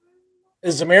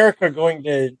 is America going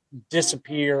to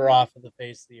disappear off of the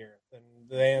face of the earth? And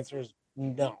the answer is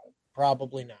no,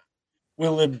 probably not.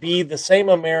 Will it be the same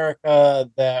America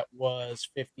that was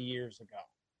 50 years ago?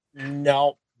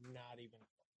 No, not even.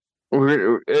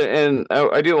 And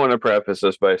I do want to preface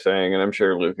this by saying, and I'm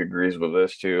sure Luke agrees with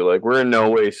this too, like, we're in no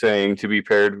way saying to be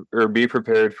prepared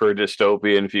for a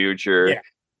dystopian future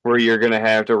where you're going to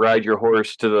have to ride your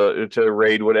horse to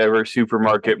raid whatever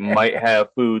supermarket might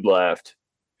have food left.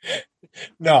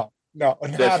 No,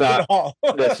 that's not at all.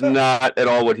 That's not at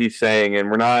all what he's saying, and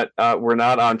we're not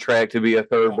on track to be a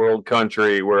third world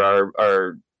country where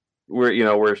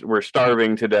we're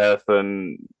starving to death,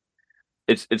 and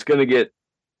it's going to get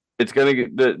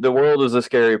the world is a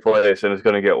scary place, and it's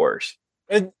going to get worse.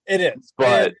 It is,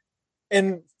 but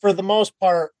and for the most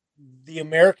part, the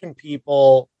American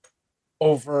people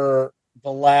over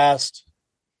the last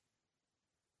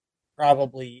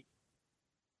probably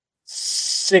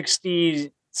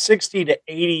 60 to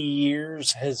 80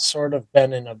 years has sort of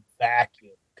been in a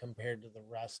vacuum compared to the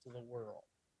rest of the world,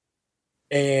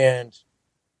 and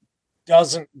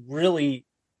doesn't really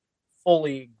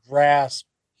fully grasp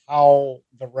how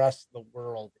the rest of the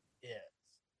world is.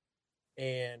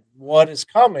 And what is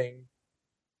coming,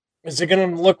 is it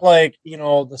going to look like,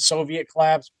 the Soviet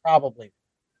collapse? Probably.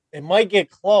 It might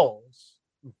get close,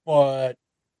 but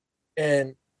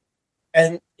and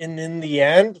in the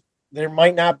end, there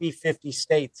might not be 50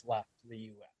 states left in the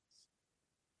U.S.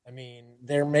 I mean,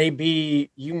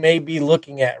 you may be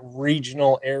looking at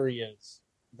regional areas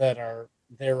that are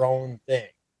their own thing.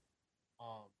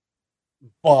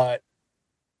 But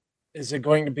is it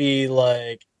going to be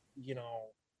like,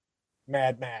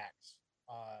 Mad Max,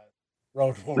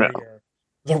 Road Warrior,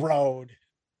 The Road?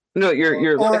 No,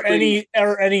 you're or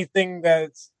anything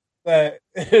that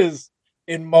is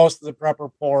in most of the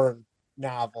prepper porn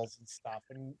novels and stuff.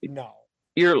 And no,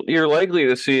 you're likely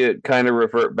to see it kind of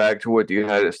revert back to what the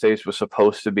United States was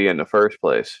supposed to be in the first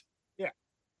place. Yeah,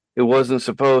 it wasn't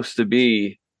supposed to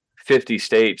be 50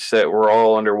 states that were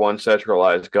all under one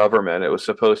centralized government. It was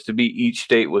supposed to be each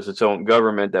state was its own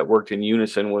government that worked in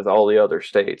unison with all the other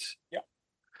states. Yeah,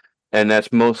 and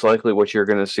that's most likely what you're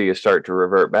going to see is start to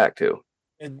revert back to.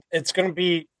 It's going to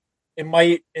be, it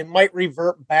might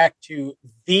revert back to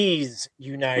these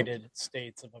United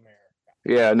States of America.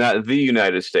 Yeah, not the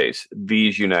United States,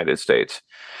 these United States,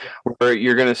 where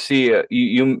you're going to see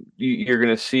you're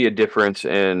going to see a difference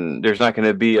in, there's not going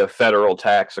to be a federal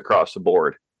tax across the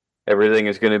board. Everything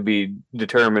is going to be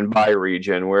determined by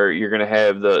region, where you're going to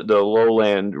have the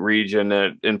lowland region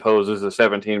that imposes a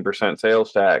 17%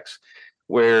 sales tax,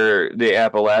 where the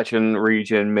Appalachian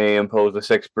region may impose a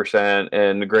 6%,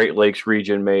 and the Great Lakes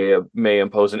region may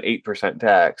impose an 8%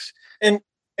 tax. And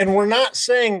we're not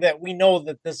saying that we know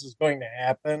that this is going to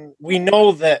happen. We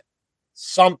know that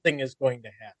something is going to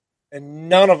happen, and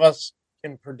none of us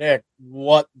can predict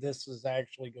what this is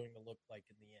actually going to look like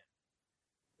in the end.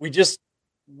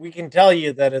 We can tell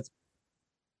you that it's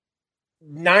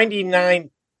 99%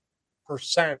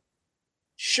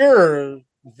 sure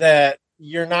that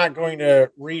you're not going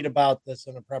to read about this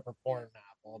in a prepper porn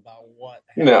novel about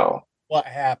what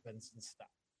happens and stuff.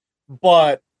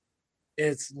 But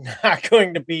it's not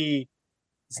going to be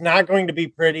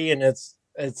pretty, and it's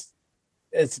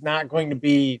not going to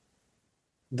be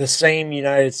the same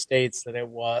United States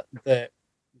that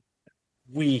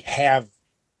we have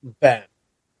been.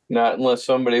 Not unless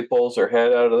somebody pulls their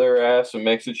head out of their ass and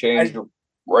makes a change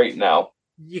right now.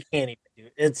 You can't even do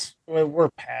it. We're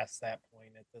past that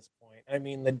point at this point. I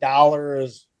mean, the dollar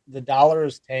is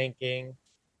tanking.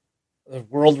 The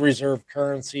world reserve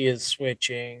currency is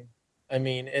switching. I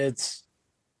mean,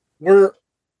 we're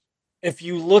if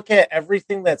you look at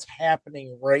everything that's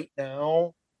happening right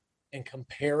now and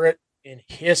compare it in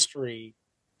history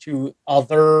to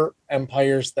other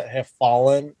empires that have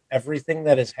fallen, everything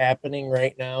that is happening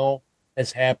right now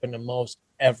has happened to most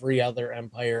every other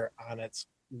empire on its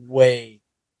way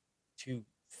to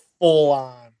full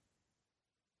on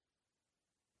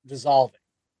dissolving.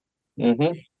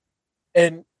 Mm-hmm.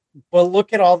 And but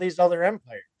look at all these other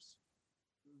empires.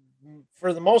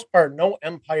 For the most part, no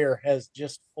empire has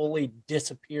just fully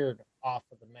disappeared off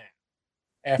of the map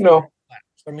after it No.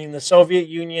 collapsed. I mean, the Soviet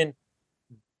Union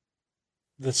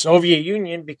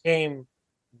became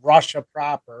Russia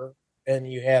proper, and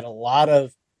you had a lot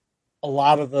of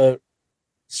the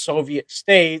Soviet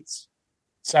states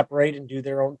separate and do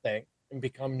their own thing and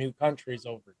become new countries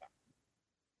over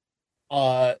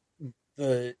time.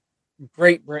 The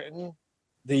Great Britain,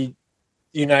 the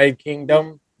United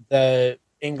Kingdom, the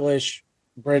English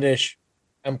British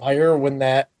Empire, when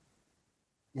that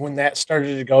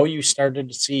started to go, you started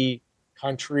to see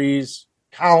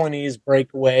colonies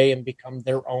break away and become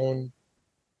their own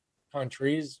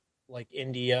countries, like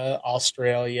India,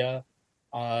 Australia,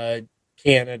 uh,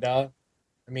 Canada.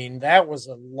 I mean, that was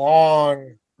a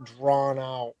long, drawn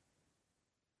out,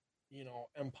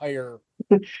 empire.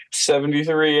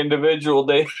 73 individual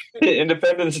day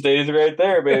independence days right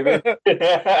there, baby.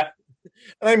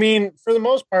 I mean, for the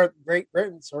most part, Great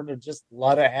Britain sort of just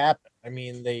let it happen. I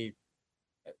mean,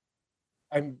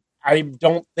 I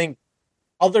don't think,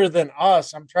 other than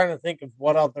us, I'm trying to think of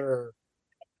what other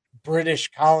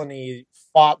British colony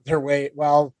fought their way.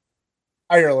 Well,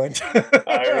 Ireland.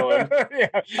 Ireland. Yeah.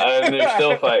 And they're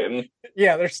still fighting.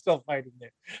 Yeah, they're still fighting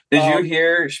there. Did you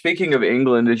hear, speaking of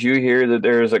England, did you hear that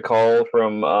there is a call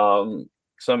from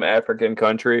some African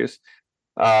countries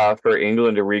for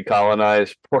England to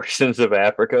recolonize portions of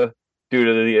Africa due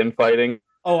to the infighting?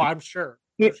 Oh, I'm sure.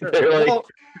 I'm sure. They're like-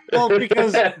 Well,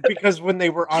 because when they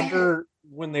were under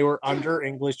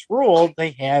English rule,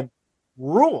 they had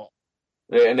rule.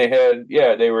 And they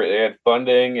had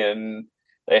funding and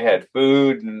they had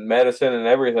food and medicine and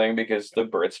everything because the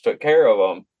Brits took care of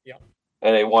them. Yeah.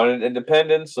 And they wanted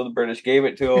independence, so the British gave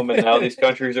it to them. And now these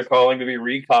countries are calling to be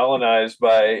recolonized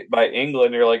by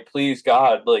England. You're like, please,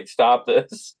 God, like, stop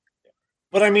this.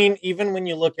 But I mean, even when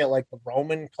you look at like the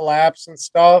Roman collapse and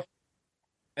stuff,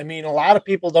 I mean, a lot of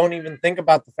people don't even think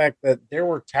about the fact that there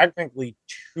were technically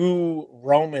two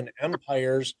Roman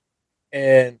empires,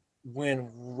 and when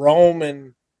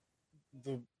Rome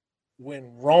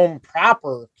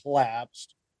proper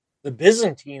collapsed, the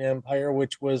Byzantine Empire,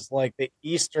 which was like the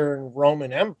Eastern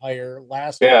Roman Empire,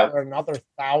 lasted for another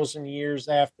 1,000 years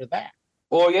after that.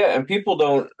 Well, yeah, and people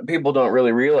don't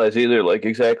really realize either, like,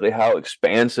 exactly how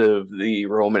expansive the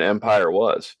Roman Empire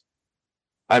was.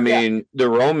 I mean, the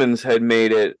Romans had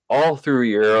made it all through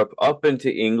Europe, up into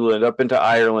England, up into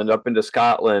Ireland, up into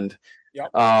Scotland,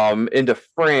 into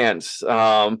France,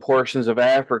 portions of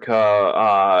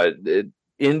Africa,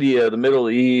 India, the Middle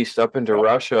East, up into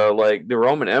Russia. Like, the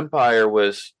Roman Empire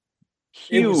was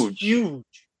huge. It was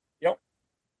huge.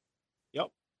 Yep.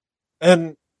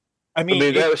 And I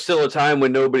mean, that was still a time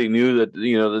when nobody knew that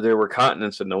that there were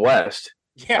continents in the West.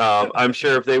 Yeah. I'm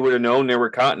sure if they would have known there were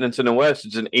continents in the West,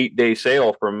 it's an 8-day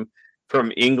sail from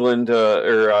England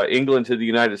to England to the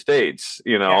United States.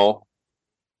 Yeah,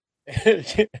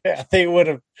 they would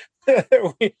have.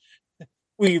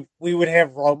 we would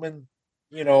have Roman,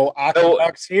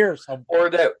 aqueducts here somewhere. Or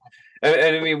that,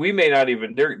 and I mean, we may not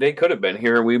even. They could have been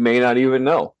here, and we may not even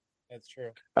know. That's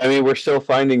true. I mean, we're still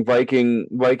finding Viking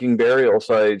burial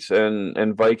sites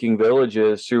and Viking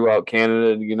villages throughout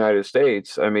Canada and the United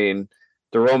States. I mean,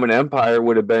 the Roman Empire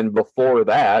would have been before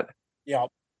that. Yep.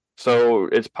 So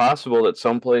it's possible that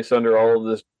someplace under all of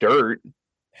this dirt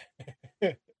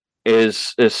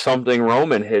is something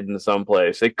Roman hidden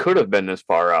someplace. It could have been this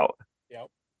far out. Yep.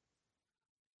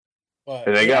 But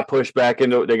and they got pushed back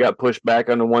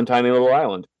onto one tiny little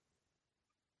island.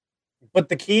 But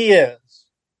the key is,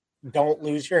 don't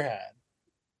lose your head,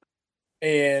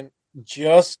 and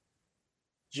just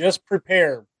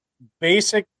prepare,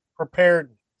 basic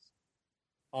preparedness.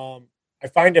 I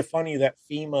find it funny that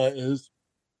FEMA is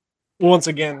once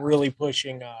again really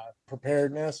pushing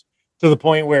preparedness to the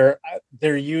point where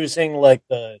they're using like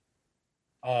the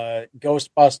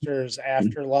Ghostbusters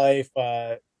Afterlife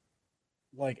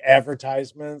like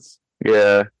advertisements.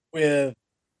 Yeah. With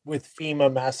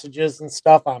FEMA messages and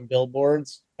stuff on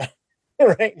billboards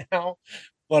right now.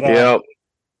 But I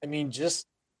mean, just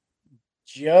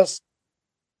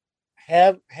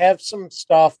have some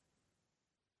stuff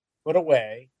put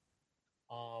away.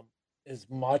 as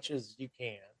much as you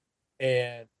can.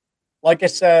 And like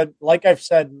I've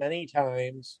said many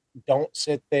times, don't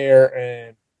sit there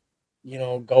and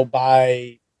go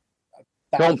buy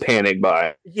Don't thousands. panic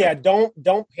buy. Yeah, don't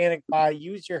panic buy.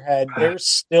 Use your head. There's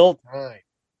still time.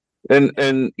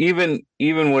 And even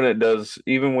when it does,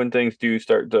 even when things do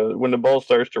start to, when the ball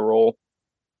starts to roll,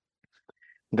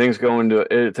 things I start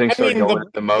mean, going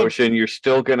into motion. You're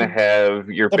still gonna have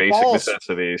your the basic balls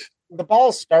necessities. the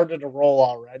ball started to roll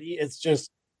already. It's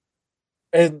just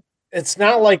it's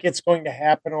not like it's going to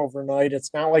happen overnight.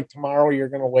 It's not like tomorrow you're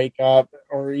going to wake up,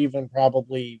 or even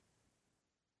probably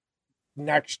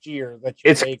next year that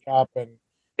you It's wake up and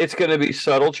it's going to be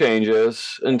subtle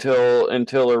changes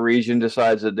until a region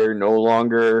decides that they're no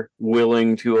longer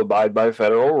willing to abide by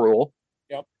federal rule.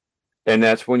 yep, And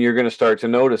that's when you're going to start to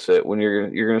notice it. When you're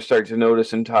going to start to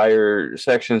notice entire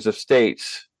sections of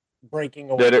states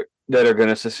breaking away. that are going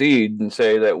to secede and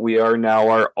say that we are now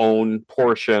our own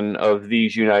portion of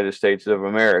these United States of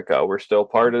America. We're still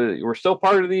part of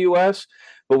the U.S.,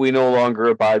 but we no longer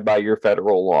abide by your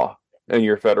federal law and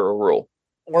your federal rule.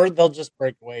 Or they'll just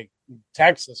break away.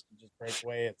 Texas can just break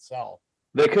away itself.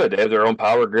 They could. They have their own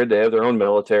power grid. They have their own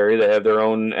military. They have their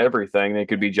own everything. They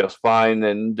could be just fine,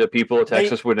 and the people of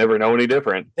Texas would never know any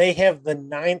different. They have the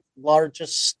 9th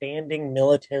largest standing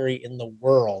military in the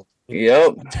world.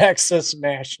 Yep. Texas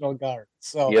National Guard.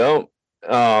 So yep.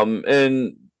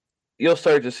 And you'll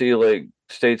start to see like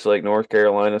states like North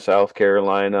Carolina, South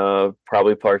Carolina,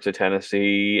 probably parts of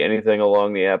Tennessee, anything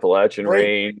along the Appalachian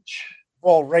range.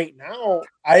 Well, right now,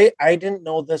 I didn't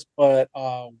know this, but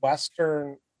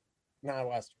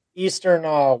Eastern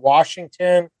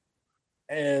Washington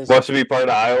wants to be part of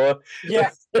Iowa. Yeah,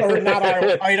 or not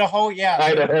Iowa, Idaho. Yeah,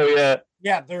 Idaho. Yeah,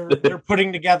 yeah. They're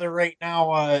putting together right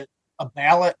now a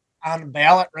ballot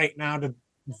right now to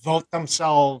vote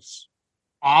themselves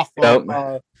off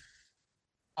of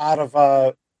out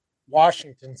of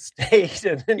Washington State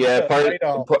and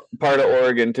part of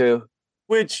Oregon too.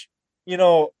 Which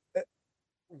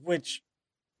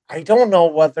I don't know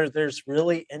whether there's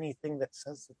really anything that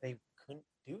says that they couldn't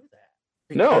do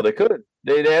that. No, they could.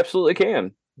 They absolutely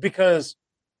can. Because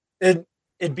it'd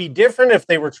be different if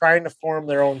they were trying to form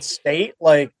their own state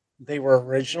like they were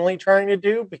originally trying to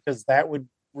do, because that would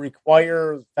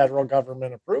require federal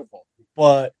government approval.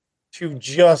 But to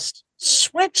just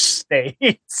switch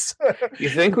states, you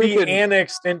think we could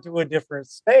annexed into a different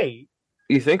state?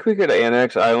 You think we could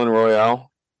annex Island Royale?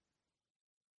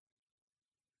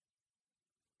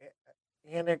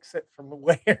 Annex it from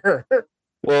where?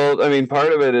 Well, I mean,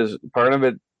 part of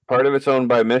it's owned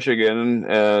by Michigan,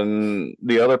 and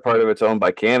the other part of it's owned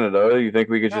by Canada. You think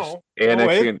we could just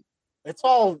annex it? It's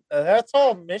all that's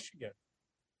all Michigan.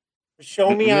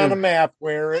 Show me on a map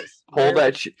where it's. Pull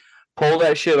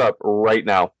that shit up right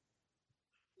now.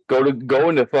 Go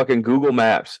into fucking Google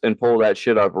Maps and pull that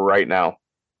shit up right now.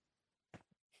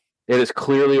 It is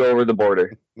clearly over the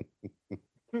border.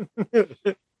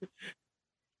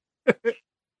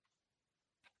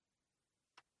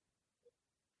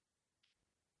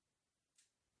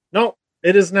 No,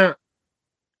 it is not.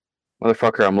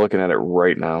 Motherfucker, I'm looking at it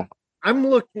right now. I'm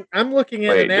looking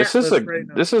at an atlas right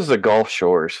now. This is the Gulf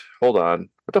Shores. Hold on.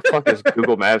 What the fuck is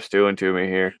Google Maps doing to me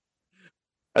here?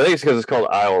 I think it's because it's called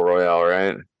Isle Royale,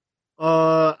 right?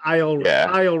 Isle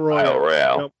Royale. Isle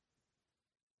Royale. Yep.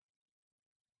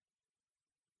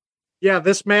 Yeah,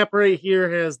 this map right here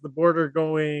has the border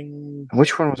going.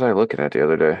 Which one was I looking at the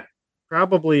other day?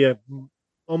 Probably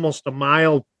almost a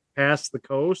mile past the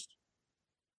coast.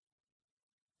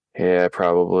 Yeah,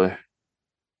 probably.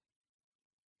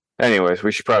 Anyways,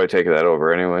 we should probably take that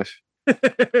over anyways.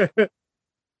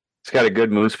 It's got a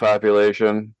good moose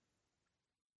population.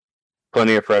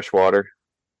 Plenty of fresh water.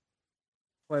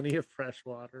 Plenty of fresh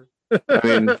water.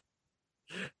 I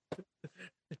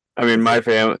mean, my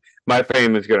fam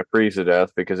is going to freeze to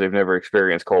death because they've never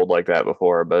experienced cold like that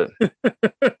before, but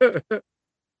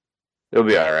they'll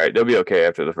be all right. They'll be okay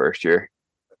after the first year.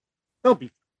 They'll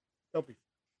be.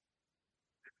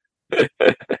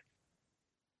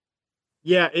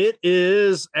 Yeah, it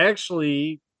is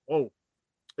actually. Oh,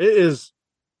 it is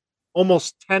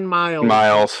almost 10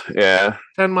 miles. Yeah.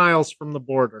 10 miles from the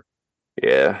border.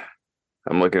 Yeah,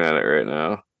 I'm looking at it right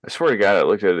now. I swear to God, I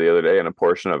looked at it the other day, and a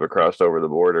portion of it crossed over the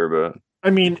border. But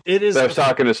I mean, it is. I was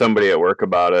talking to somebody at work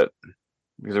about it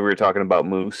because we were talking about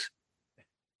moose.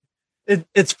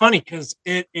 It's funny because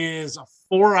it is a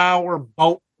 4-hour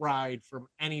boat ride from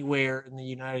anywhere in the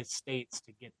United States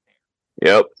to get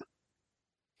there. Yep.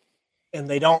 And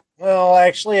they don't. Well,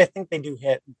 actually, I think they do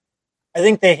hit. I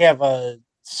think they have a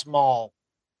small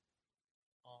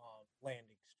landing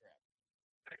strip.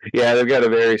 Yeah, they've got a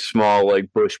very small,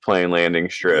 like, bush plane landing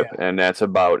strip, Yeah. and that's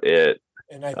about it.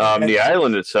 And I think The that's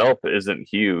island itself isn't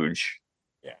huge.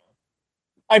 yeah.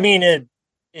 I mean it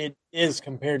is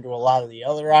compared to a lot of the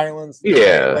other islands in the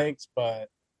Yeah. Great Lakes, but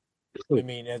I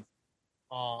mean it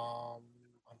I'm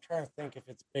trying to think if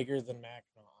it's bigger than Mackinac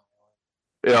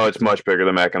Island. You know, it's much bigger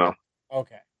than Mackinac.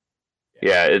 Okay.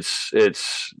 Yeah, it's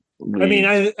I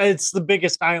mean, it's the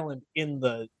biggest island in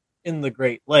the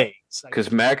Great Lakes.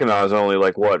 because Mackinac is only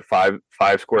like what, five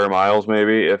square miles,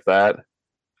 maybe, if that. I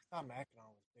thought Mackinac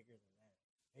was bigger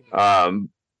than that. Maybe.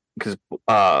 Because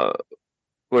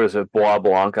what is it, Bois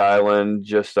Blanc Island,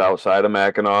 just outside of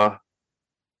Mackinac,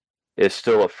 is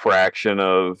still a fraction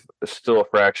of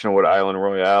what Island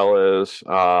Royale is.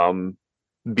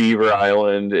 Beaver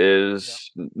Island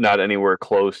is not anywhere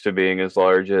close to being as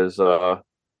large as Isle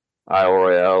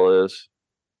Royale is.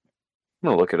 I'm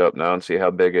gonna look it up now and see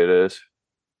how big it is.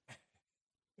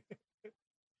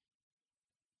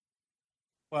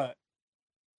 But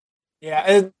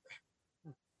yeah,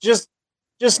 just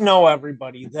know,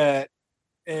 everybody, that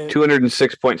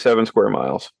 206.7 square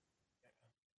miles.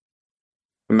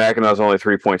 Mackinac is only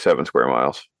 3.7 square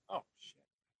miles. Oh shit!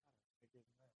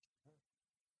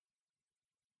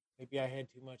 Maybe I had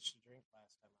too much to drink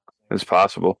last time. It's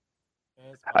possible.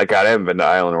 I haven't been to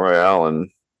Island Royale, and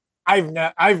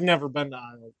I've never been to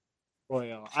Island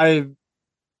Royale.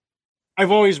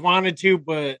 I've always wanted to,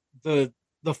 but the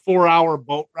 4-hour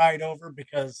boat ride over,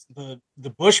 because the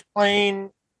bush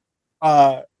plane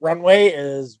runway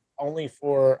is only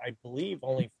for, I believe,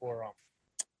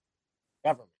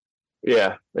 government.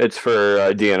 Yeah, it's for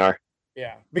DNR.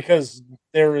 Yeah, because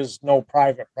there is no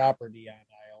private property on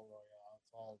Isle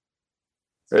Royale.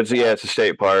 It's a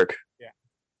state park. Yeah.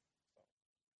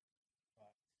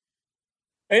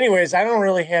 Anyways, I don't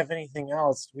really have anything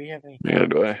else. Do we have anything? Yeah,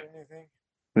 do I?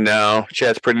 No,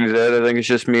 chat's pretty dead. I think it's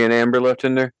just me and Amber left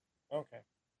in there. Okay,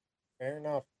 fair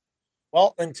enough.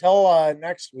 Well, until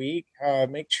next week,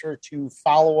 make sure to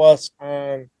follow us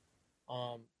on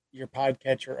your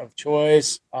podcatcher of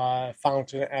choice.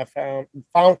 Fountain.fm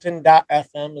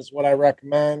is what I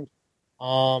recommend.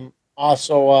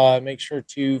 Also, make sure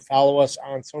to follow us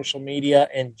on social media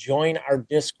and join our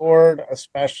Discord,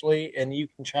 especially. And you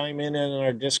can chime in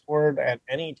our Discord at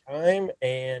any time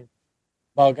and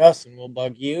bug us, and we'll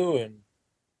bug you. And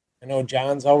I know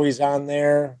John's always on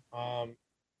there,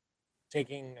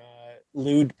 taking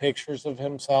lewd pictures of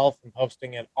himself and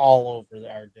posting it all over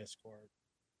our Discord.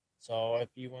 So if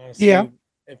you want to see,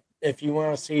 if you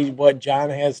want to see what John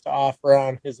has to offer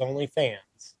on his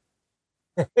OnlyFans,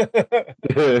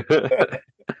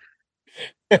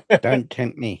 don't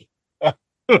tempt me.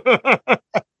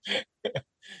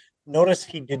 Notice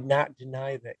he did not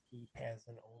deny that he has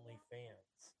an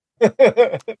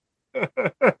OnlyFans.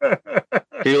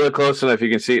 If you look close enough, you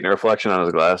can see it in a reflection on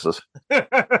his glasses.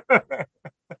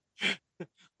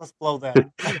 Let's blow that.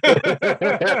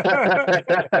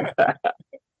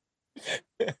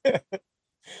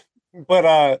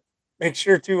 But make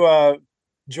sure to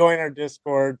join our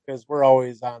Discord, because we're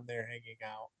always on there hanging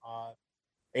out.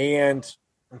 And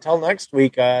until next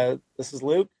week, this is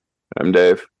Luke. I'm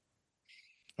Dave.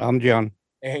 I'm John.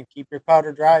 And keep your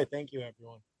powder dry. Thank you,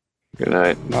 everyone. Good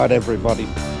night. Night, everybody.